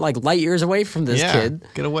 I'd get like light years away from this kid.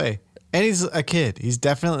 Get away. And he's a kid. He's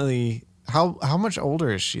definitely how much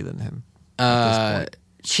older is she than him?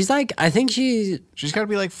 She's like, I think She's got to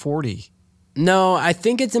be like 40. No, I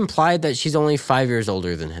think it's implied that she's only 5 years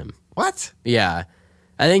older than him. What? Yeah,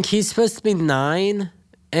 I think he's supposed to be 9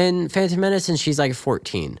 in Phantom Menace, and she's like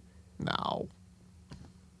 14. No.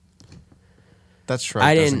 That shrug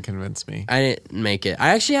doesn't convince me. I didn't make it. I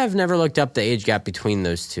actually have never looked up the age gap between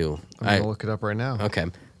those two. I'm going to look it up right now. Okay.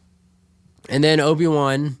 And then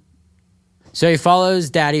Obi-Wan. So he follows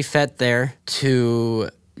Daddy Fett there to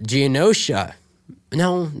Geonosia.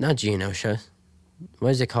 No, not Geonosia. What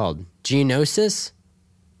is it called? Geonosis?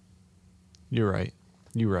 You're right.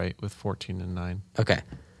 With 14 and 9. Okay.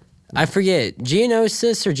 I forget.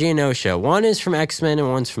 Geonosis or Geonosia? One is from X-Men and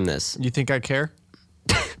one's from this. You think I care?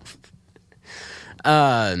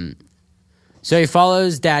 So he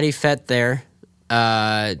follows Daddy Fett there to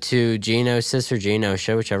Geonosis or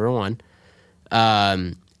Geonosia, whichever one.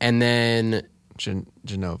 And then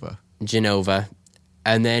Genova. Genova.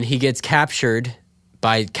 And then he gets captured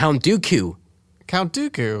by Count Dooku. Count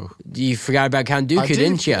Dooku. You forgot about Count Dooku,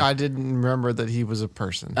 didn't you? I didn't remember that he was a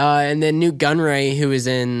person. And then Newt Gunray, who is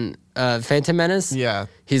in Phantom Menace. Yeah.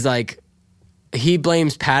 He's like, he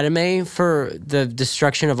blames Padme for the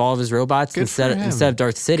destruction of all of his robots instead of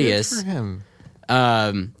Darth Sidious. Good for him.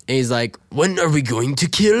 And he's like, when are we going to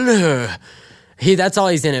kill her? That's all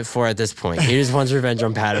he's in it for at this point. He just wants revenge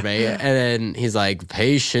on Padme. And then he's like,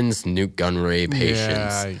 patience, Newt Gunray,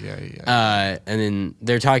 patience. Yeah. And then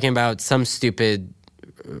they're talking about some stupid,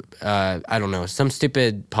 I don't know, some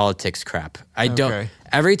stupid politics crap.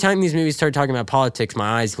 Every time these movies start talking about politics,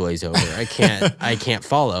 my eyes glaze over. I can't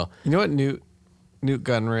follow. You know what Newt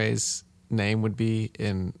Gunray's name would be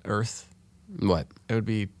in Earth? What? It would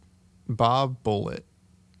be Bob Bullet.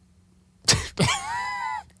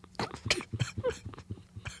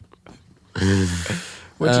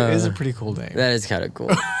 Which is a pretty cool name. That is kind of cool.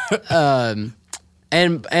 And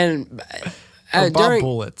Bob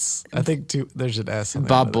Bullets. I think there's an S in there.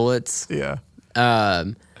 Bob Bullets. Yeah.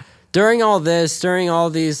 During all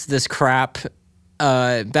this crap,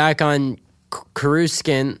 back on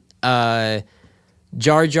Coruscant,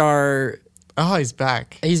 Jar Jar. Oh, he's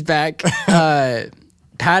back. He's back.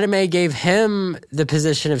 Padme gave him the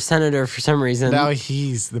position of senator for some reason. Now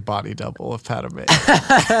he's the body double of Padme.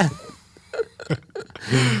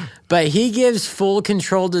 But he gives full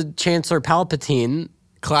control to Chancellor Palpatine.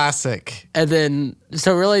 Classic. And then,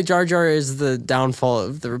 so really Jar Jar is the downfall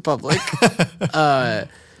of the Republic. So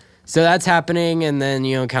that's happening, and then,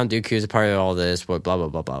 Count Dooku is a part of all this, blah, blah,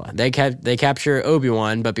 blah, blah. They capture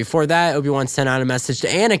Obi-Wan, but before that, Obi-Wan sent out a message to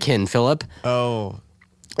Anakin, Philip. Oh.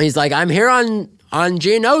 He's like, I'm here on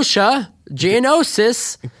Geonosis.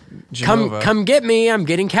 Come get me. I'm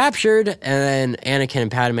getting captured. And then Anakin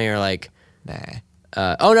and Padme are like,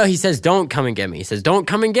 nah. Oh, no, he says, don't come and get me. He says, don't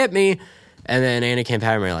come and get me. And then Anakin and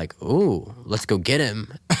Padme are like, ooh, let's go get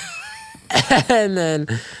him. And then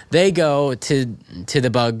they go to the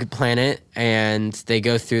bug planet, and they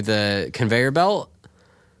go through the conveyor belt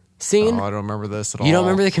scene. Oh, I don't remember this at all. You don't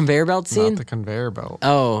remember the conveyor belt scene? Not the conveyor belt.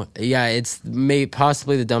 Oh, yeah, it's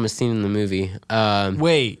possibly the dumbest scene in the movie.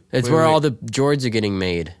 Wait. It's where all the droids are getting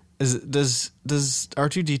made. Does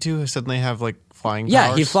R2-D2 suddenly have, like, flying powers?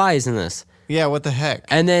 Yeah, he flies in this. Yeah, what the heck?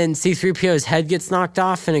 And then C-3PO's head gets knocked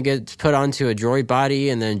off, and it gets put onto a droid body,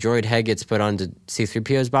 and then droid head gets put onto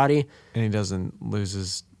C-3PO's body. And he doesn't lose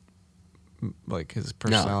his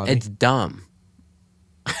personality? No, it's dumb.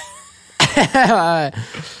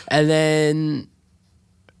 And then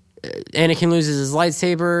Anakin loses his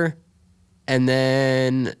lightsaber, and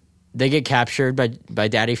then they get captured by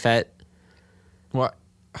Daddy Fett. What?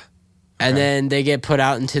 And then they get put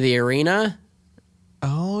out into the arena.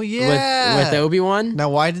 Oh, yeah. With Obi-Wan. Now,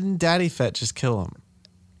 why didn't Daddy Fett just kill him?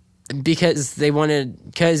 Because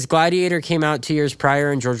Gladiator came out 2 years prior,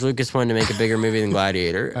 and George Lucas wanted to make a bigger movie than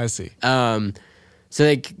Gladiator. I see. So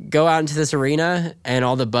they go out into this arena, and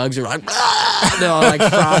all the bugs are like, they're all like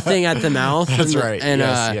frothing at the mouth. That's and, right. And,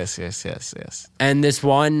 Yes. And this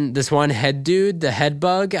one head dude, the head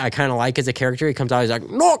bug, I kind of like as a character. He comes out, he's like,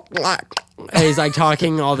 and he's like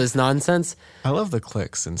talking all this nonsense. I love the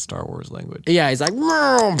clicks in Star Wars language. Yeah, he's like,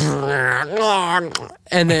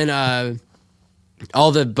 and then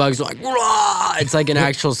all the bugs are like, it's like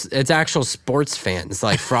it's actual sports fans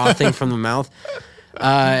like frothing from the mouth.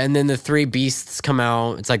 And then the three beasts come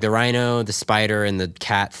out. It's like the rhino, the spider, and the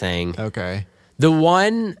cat thing. Okay. The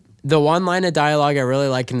one line of dialogue I really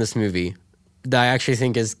like in this movie that I actually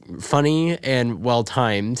think is funny and well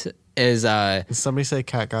timed is Did somebody say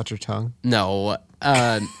cat got your tongue? no.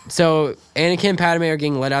 So Anakin and Padme are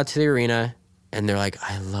getting led out to the arena, and they're like,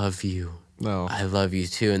 "I love you. No. I love you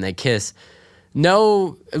too," and they kiss.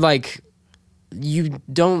 No, like you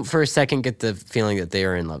don't for a second get the feeling that they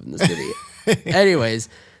are in love in this movie. Anyways,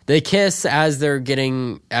 they kiss as they're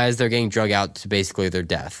getting drug out to basically their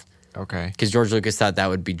death. Okay. Because George Lucas thought that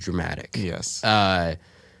would be dramatic. Yes.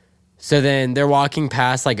 So then they're walking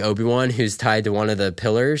past like Obi-Wan, who's tied to one of the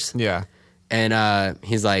pillars, yeah. and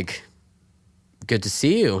he's like, "Good to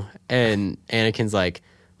see you." And Anakin's like,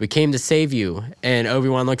 "We came to save you." And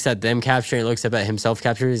Obi-Wan looks at them capturing, looks up at himself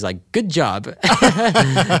capturing. He's like, "Good job." And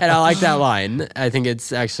I like that line. I think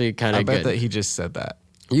it's actually kind I of bet good. that he just said that.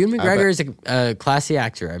 Ewan McGregor is a classy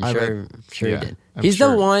actor. I'm sure yeah, he did. I'm He's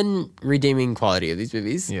sure. the one redeeming quality of these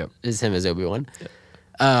movies. Yep. Is him as Obi-Wan.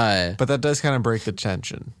 But that does kind of break the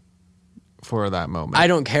tension for that moment. I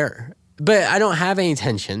don't care, but I don't have any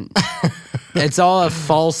tension. It's all a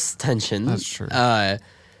false tension. That's true.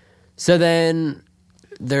 So then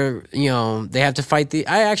they have to fight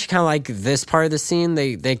I actually kind of like this part of the scene.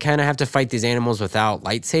 They kind of have to fight these animals without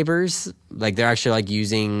lightsabers. Like they're actually like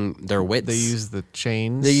using their wits. They use the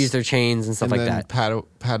chains. They use their chains and stuff and like then that.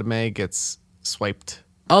 Padme gets swiped.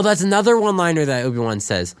 Oh, that's another one-liner that Obi-Wan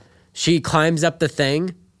says. She climbs up the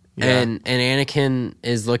thing, Yeah. and Anakin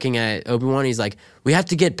is looking at Obi-Wan. He's like, "We have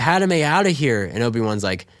to get Padme out of here." And Obi-Wan's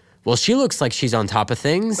like, "Well, she looks like she's on top of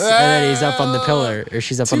things." And then he's up on the pillar, or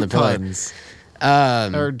she's up on the pillar. Puns.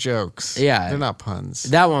 Um, Or jokes. yeah. They're not puns.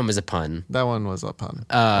 that one was a pun. That one was a pun.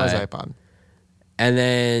 Was a pun. And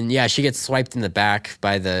then she gets swiped in the back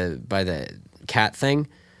by the cat thing.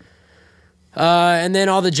 And then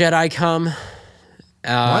all the Jedi come.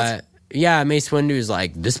 What? Yeah, Mace Windu's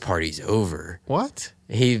like, "This party's over." What?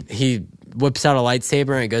 He whips out a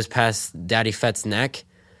lightsaber and it goes past Daddy Fett's neck.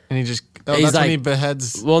 And he just... Oh, He's that's when like- he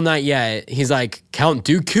beheads... Well, not yet. He's like, "Count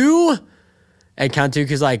Dooku?" And Count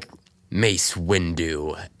Dooku's like, "Mace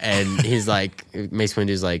Windu." And he's like, Mace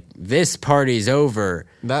Windu's like, "This party's over."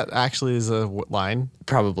 That actually is a line?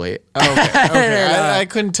 Probably. Oh, okay. I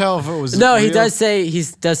couldn't tell if it was No, he real. does say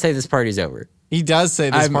this party's over. He does say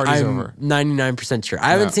this party's I'm over. 99% sure.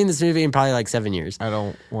 I haven't seen this movie in probably like 7 years. I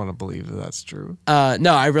don't want to believe that that's true.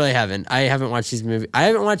 No, I really haven't. I haven't watched these movies. I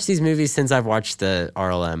haven't watched these movies since I've watched the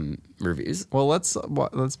RLM reviews. Well, let's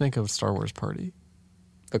make a Star Wars party.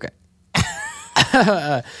 Okay.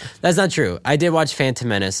 That's not true. I did watch Phantom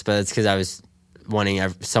Menace, but it's because I was wanting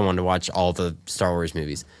someone to watch all the Star Wars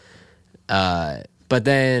movies. But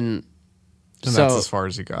then... And that's as far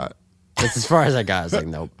as you got. That's as far as I got. I was like,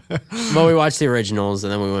 nope. But we watched the originals,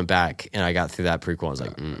 and then we went back, and I got through that prequel. I was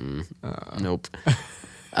like, nope.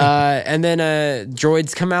 And then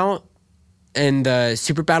droids come out, and the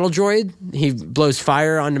super battle droid, he blows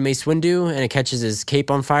fire onto Mace Windu, and it catches his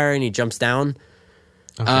cape on fire, and he jumps down.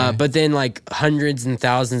 Okay. But then, like, hundreds and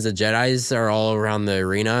thousands of Jedis are all around the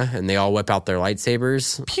arena, and they all whip out their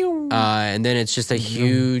lightsabers. Pew! And then it's just a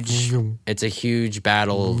huge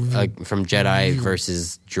battle from Jedi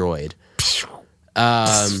versus droid.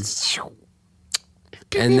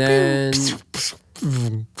 And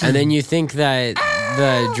then you think that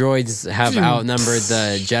the droids have outnumbered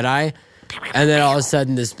the Jedi, and then all of a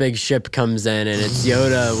sudden this big ship comes in, and it's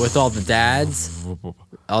Yoda with all the dads.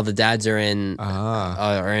 All the dads are in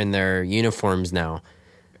their uniforms now,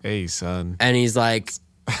 Hey, son. and he's like,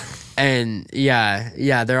 and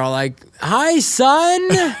they're all like, "Hi, son."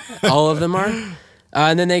 All of them are.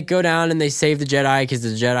 And then they go down and they save the Jedi because the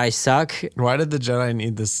Jedi suck. Why did the Jedi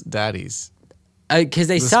need this daddies? Because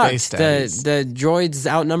they The sucked. space daddies. The droids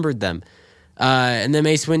outnumbered them. And then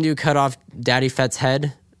Mace Windu cut off Daddy Fett's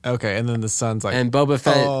head. Okay, and then the son's like, And Boba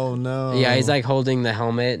Fett. oh, no. Yeah, he's like holding the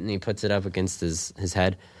helmet and he puts it up against his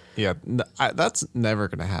head. Yeah, that's never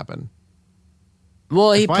going to happen.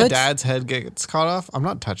 Well, he If my puts dad's head gets cut off, I'm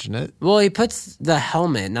not touching it. he puts the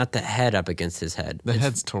helmet, not the head, up against his head. The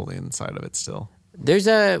head's totally inside of it still.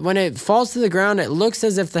 When it falls to the ground, it looks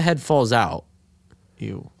as if the head falls out,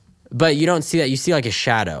 Ew. but you don't see that. You see like a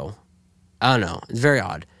shadow. I don't know. It's very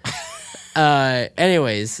odd.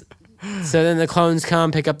 Anyways, so then the clones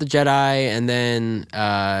come, pick up the Jedi, and then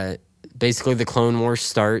basically the Clone War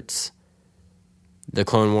starts. The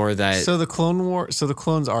Clone War that So the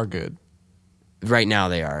clones are good. right now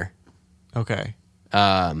they are. Okay.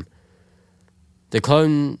 The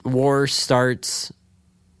Clone War starts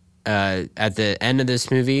at the end of this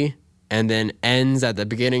movie and then ends at the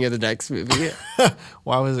beginning of the next movie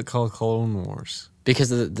Why was it called Clone Wars? because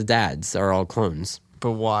the dads are all clones.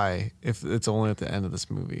 But why? If it's only at the end of this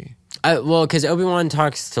movie. Well, because Obi-Wan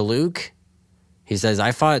talks to Luke. He says,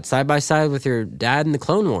 I fought side by side with your dad in the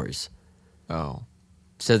Clone Wars. Oh.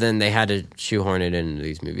 So then they had to shoehorn it into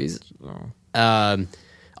these movies. Oh.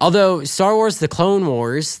 Although Star Wars The Clone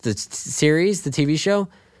Wars, the series, the TV show,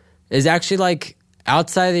 is actually like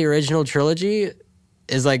outside the original trilogy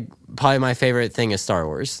is like probably my favorite thing of Star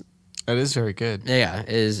Wars. It is very good. Yeah, it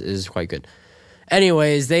is quite good.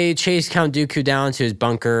 Anyways, they chase Count Dooku down to his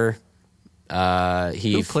bunker.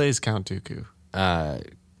 Who plays Count Dooku?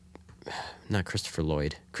 Not Christopher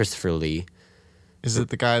Lloyd. Christopher Lee. Is it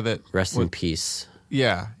the guy that... Rest in peace.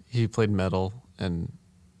 Yeah, he played Metal and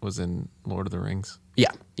was in Lord of the Rings.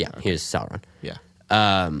 Yeah, he was Sauron. Yeah.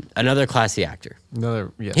 Another classy actor.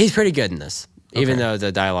 Yes. He's pretty good in this, even Okay. though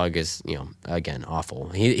the dialogue is, again, awful.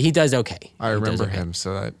 He does okay. I He does remember okay. him,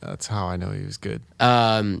 so that's how I know he was good.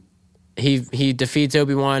 He defeats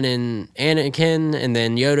Obi-Wan and Anakin, and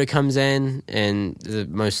then Yoda comes in, and the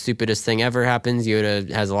most stupidest thing ever happens. Yoda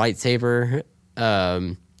has a lightsaber,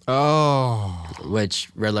 which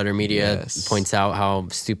Red Letter Media Yes. points out how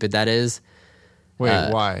stupid that is.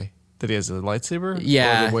 Wait, why? That he has a lightsaber?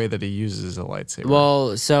 Yeah. Or the way that he uses a lightsaber?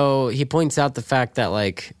 Well, so he points out the fact that,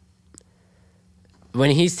 like,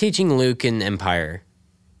 when he's teaching Luke in Empire,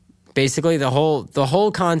 basically the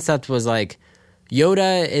whole concept was like,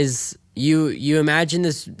 Yoda is you imagine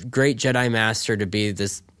this great Jedi Master to be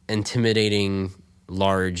this intimidating,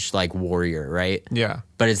 large, like, warrior, right? Yeah.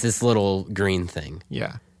 But it's this little green thing,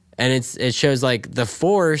 Yeah. and it shows like the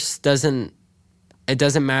Force doesn't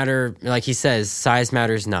matter. Like he says, size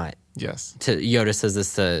matters not. Yes. Yoda says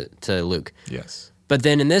this to Luke. Yes. But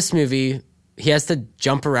then in this movie, he has to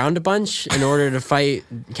jump around a bunch in order to fight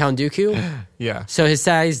Count Dooku. Yeah. So his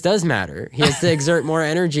size does matter. He has to exert more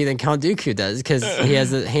energy than Count Dooku does because he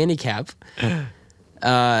has a handicap.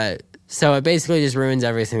 So it basically just ruins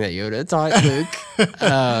everything that Yoda taught Luke.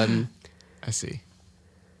 I see.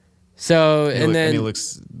 So And then he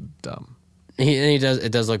looks dumb.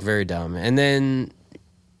 it does look very dumb. And then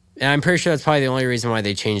and I'm pretty sure that's probably the only reason why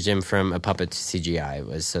they changed him from a puppet to CGI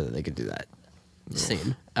was so that they could do that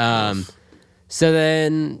scene. So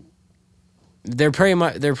then they're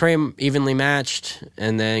pretty evenly matched,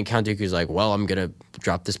 and then Count Dooku's like, "Well, I'm gonna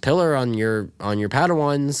drop this pillar on your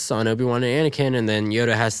Padawans, on Obi-Wan and Anakin," and then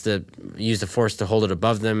Yoda has to use the Force to hold it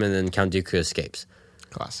above them, and then Count Dooku escapes.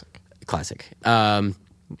 Classic. And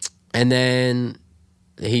then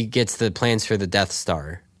he gets the plans for the Death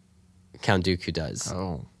Star. Count Dooku does.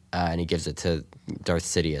 Oh. And he gives it to Darth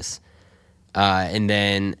Sidious. And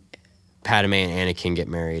then Padme and Anakin get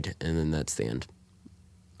married, and then that's the end.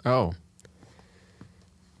 Oh.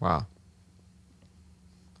 Wow.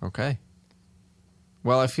 Okay.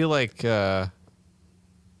 Well, I feel like that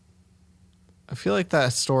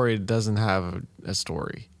story doesn't have a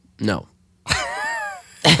story. No.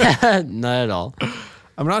 Not at all.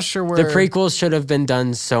 I'm not sure where The prequels should have been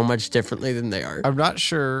done so much differently than they are. I'm not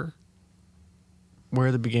sure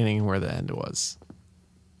where the beginning and where the end was.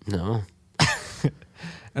 No.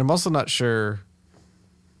 And I'm also not sure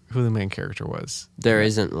who the main character was. There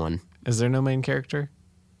isn't one. Is there no main character?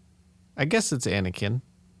 I guess it's Anakin.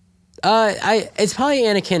 It's probably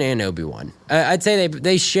Anakin and Obi-Wan. I'd say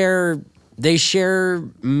they share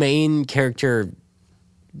main character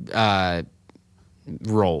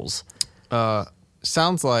roles.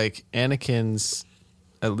 Sounds like Anakin's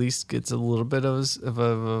at least gets a little bit of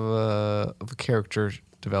a character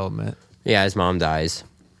development, Yeah, his mom dies.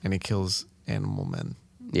 and he kills animal men.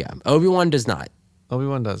 Yeah. Obi-Wan does not.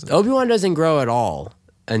 Obi-Wan doesn't. Obi-Wan doesn't grow at all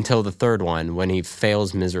until the third one when he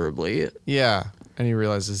fails miserably. Yeah, and he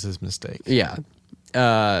realizes his mistake. Yeah.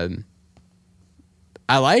 I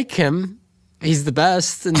like him. He's the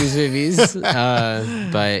best in these movies.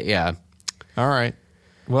 But yeah. All right.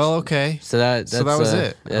 Well, okay. So that was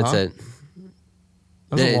it, That's huh? it.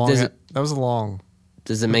 That was a long.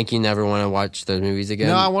 Does it make you never want to watch those movies again?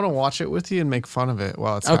 No, I want to watch it with you and make fun of it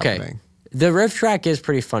while it's Okay. happening. The riff track is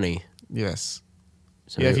pretty funny. Yes.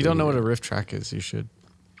 So Yeah, if you maybe don't know we- what a riff track is, you should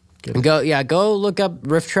get it. Go look up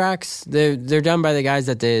riff tracks. They're done by the guys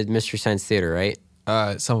that did Mystery Science Theater, right?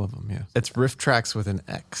 Some of them, yeah. It's riff tracks with an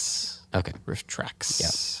X. Okay. Riff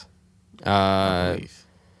tracks. I believe.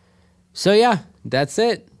 So yeah, that's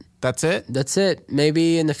it. That's it? That's it.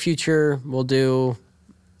 Maybe in the future we'll do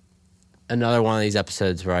another one of these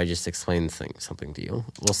episodes where I just explain something to you.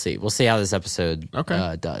 We'll see. We'll see how this episode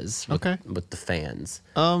does with the fans.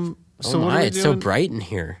 So oh what my, are we it's doing? so bright in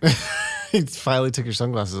here. You finally took your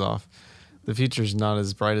sunglasses off. The future's not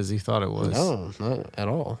as bright as you thought it was. No, not at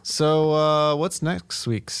all. So what's next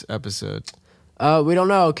week's episode? We don't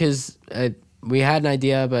know because we had an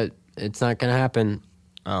idea, but it's not going to happen.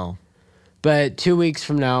 Oh. But 2 weeks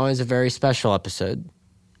from now is a very special episode.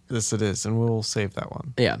 Yes, it is, and we'll save that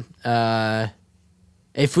one. Yeah.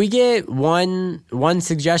 If we get one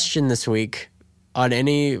suggestion this week on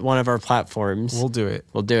any one of our platforms, We'll do it.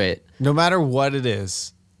 We'll do it. No matter what it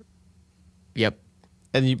is. Yep.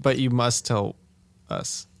 But you must tell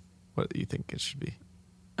us what you think it should be.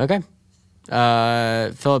 Okay.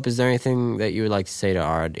 Philip, is there anything that you would like to say to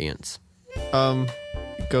our audience?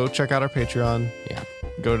 Go check out our Patreon. Yeah.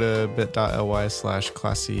 Go to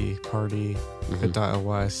bit.ly/classyparty,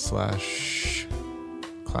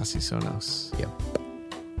 bit.ly/classysonos. Yep.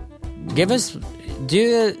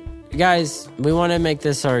 Guys, we want to make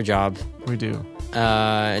this our job. We do.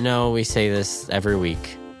 No, we say this every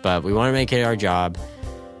week, but we want to make it our job.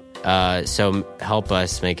 So help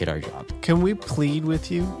us make it our job. Can we plead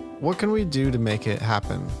with you? What can we do to make it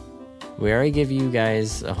happen? We already give you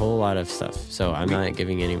guys a whole lot of stuff, so I'm not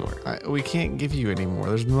giving any more. We can't give you any more.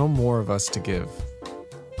 There's no more of us to give.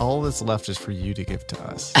 All that's left is for you to give to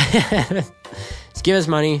us. Just give us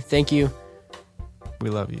money. Thank you.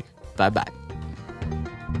 We love you. Bye-bye.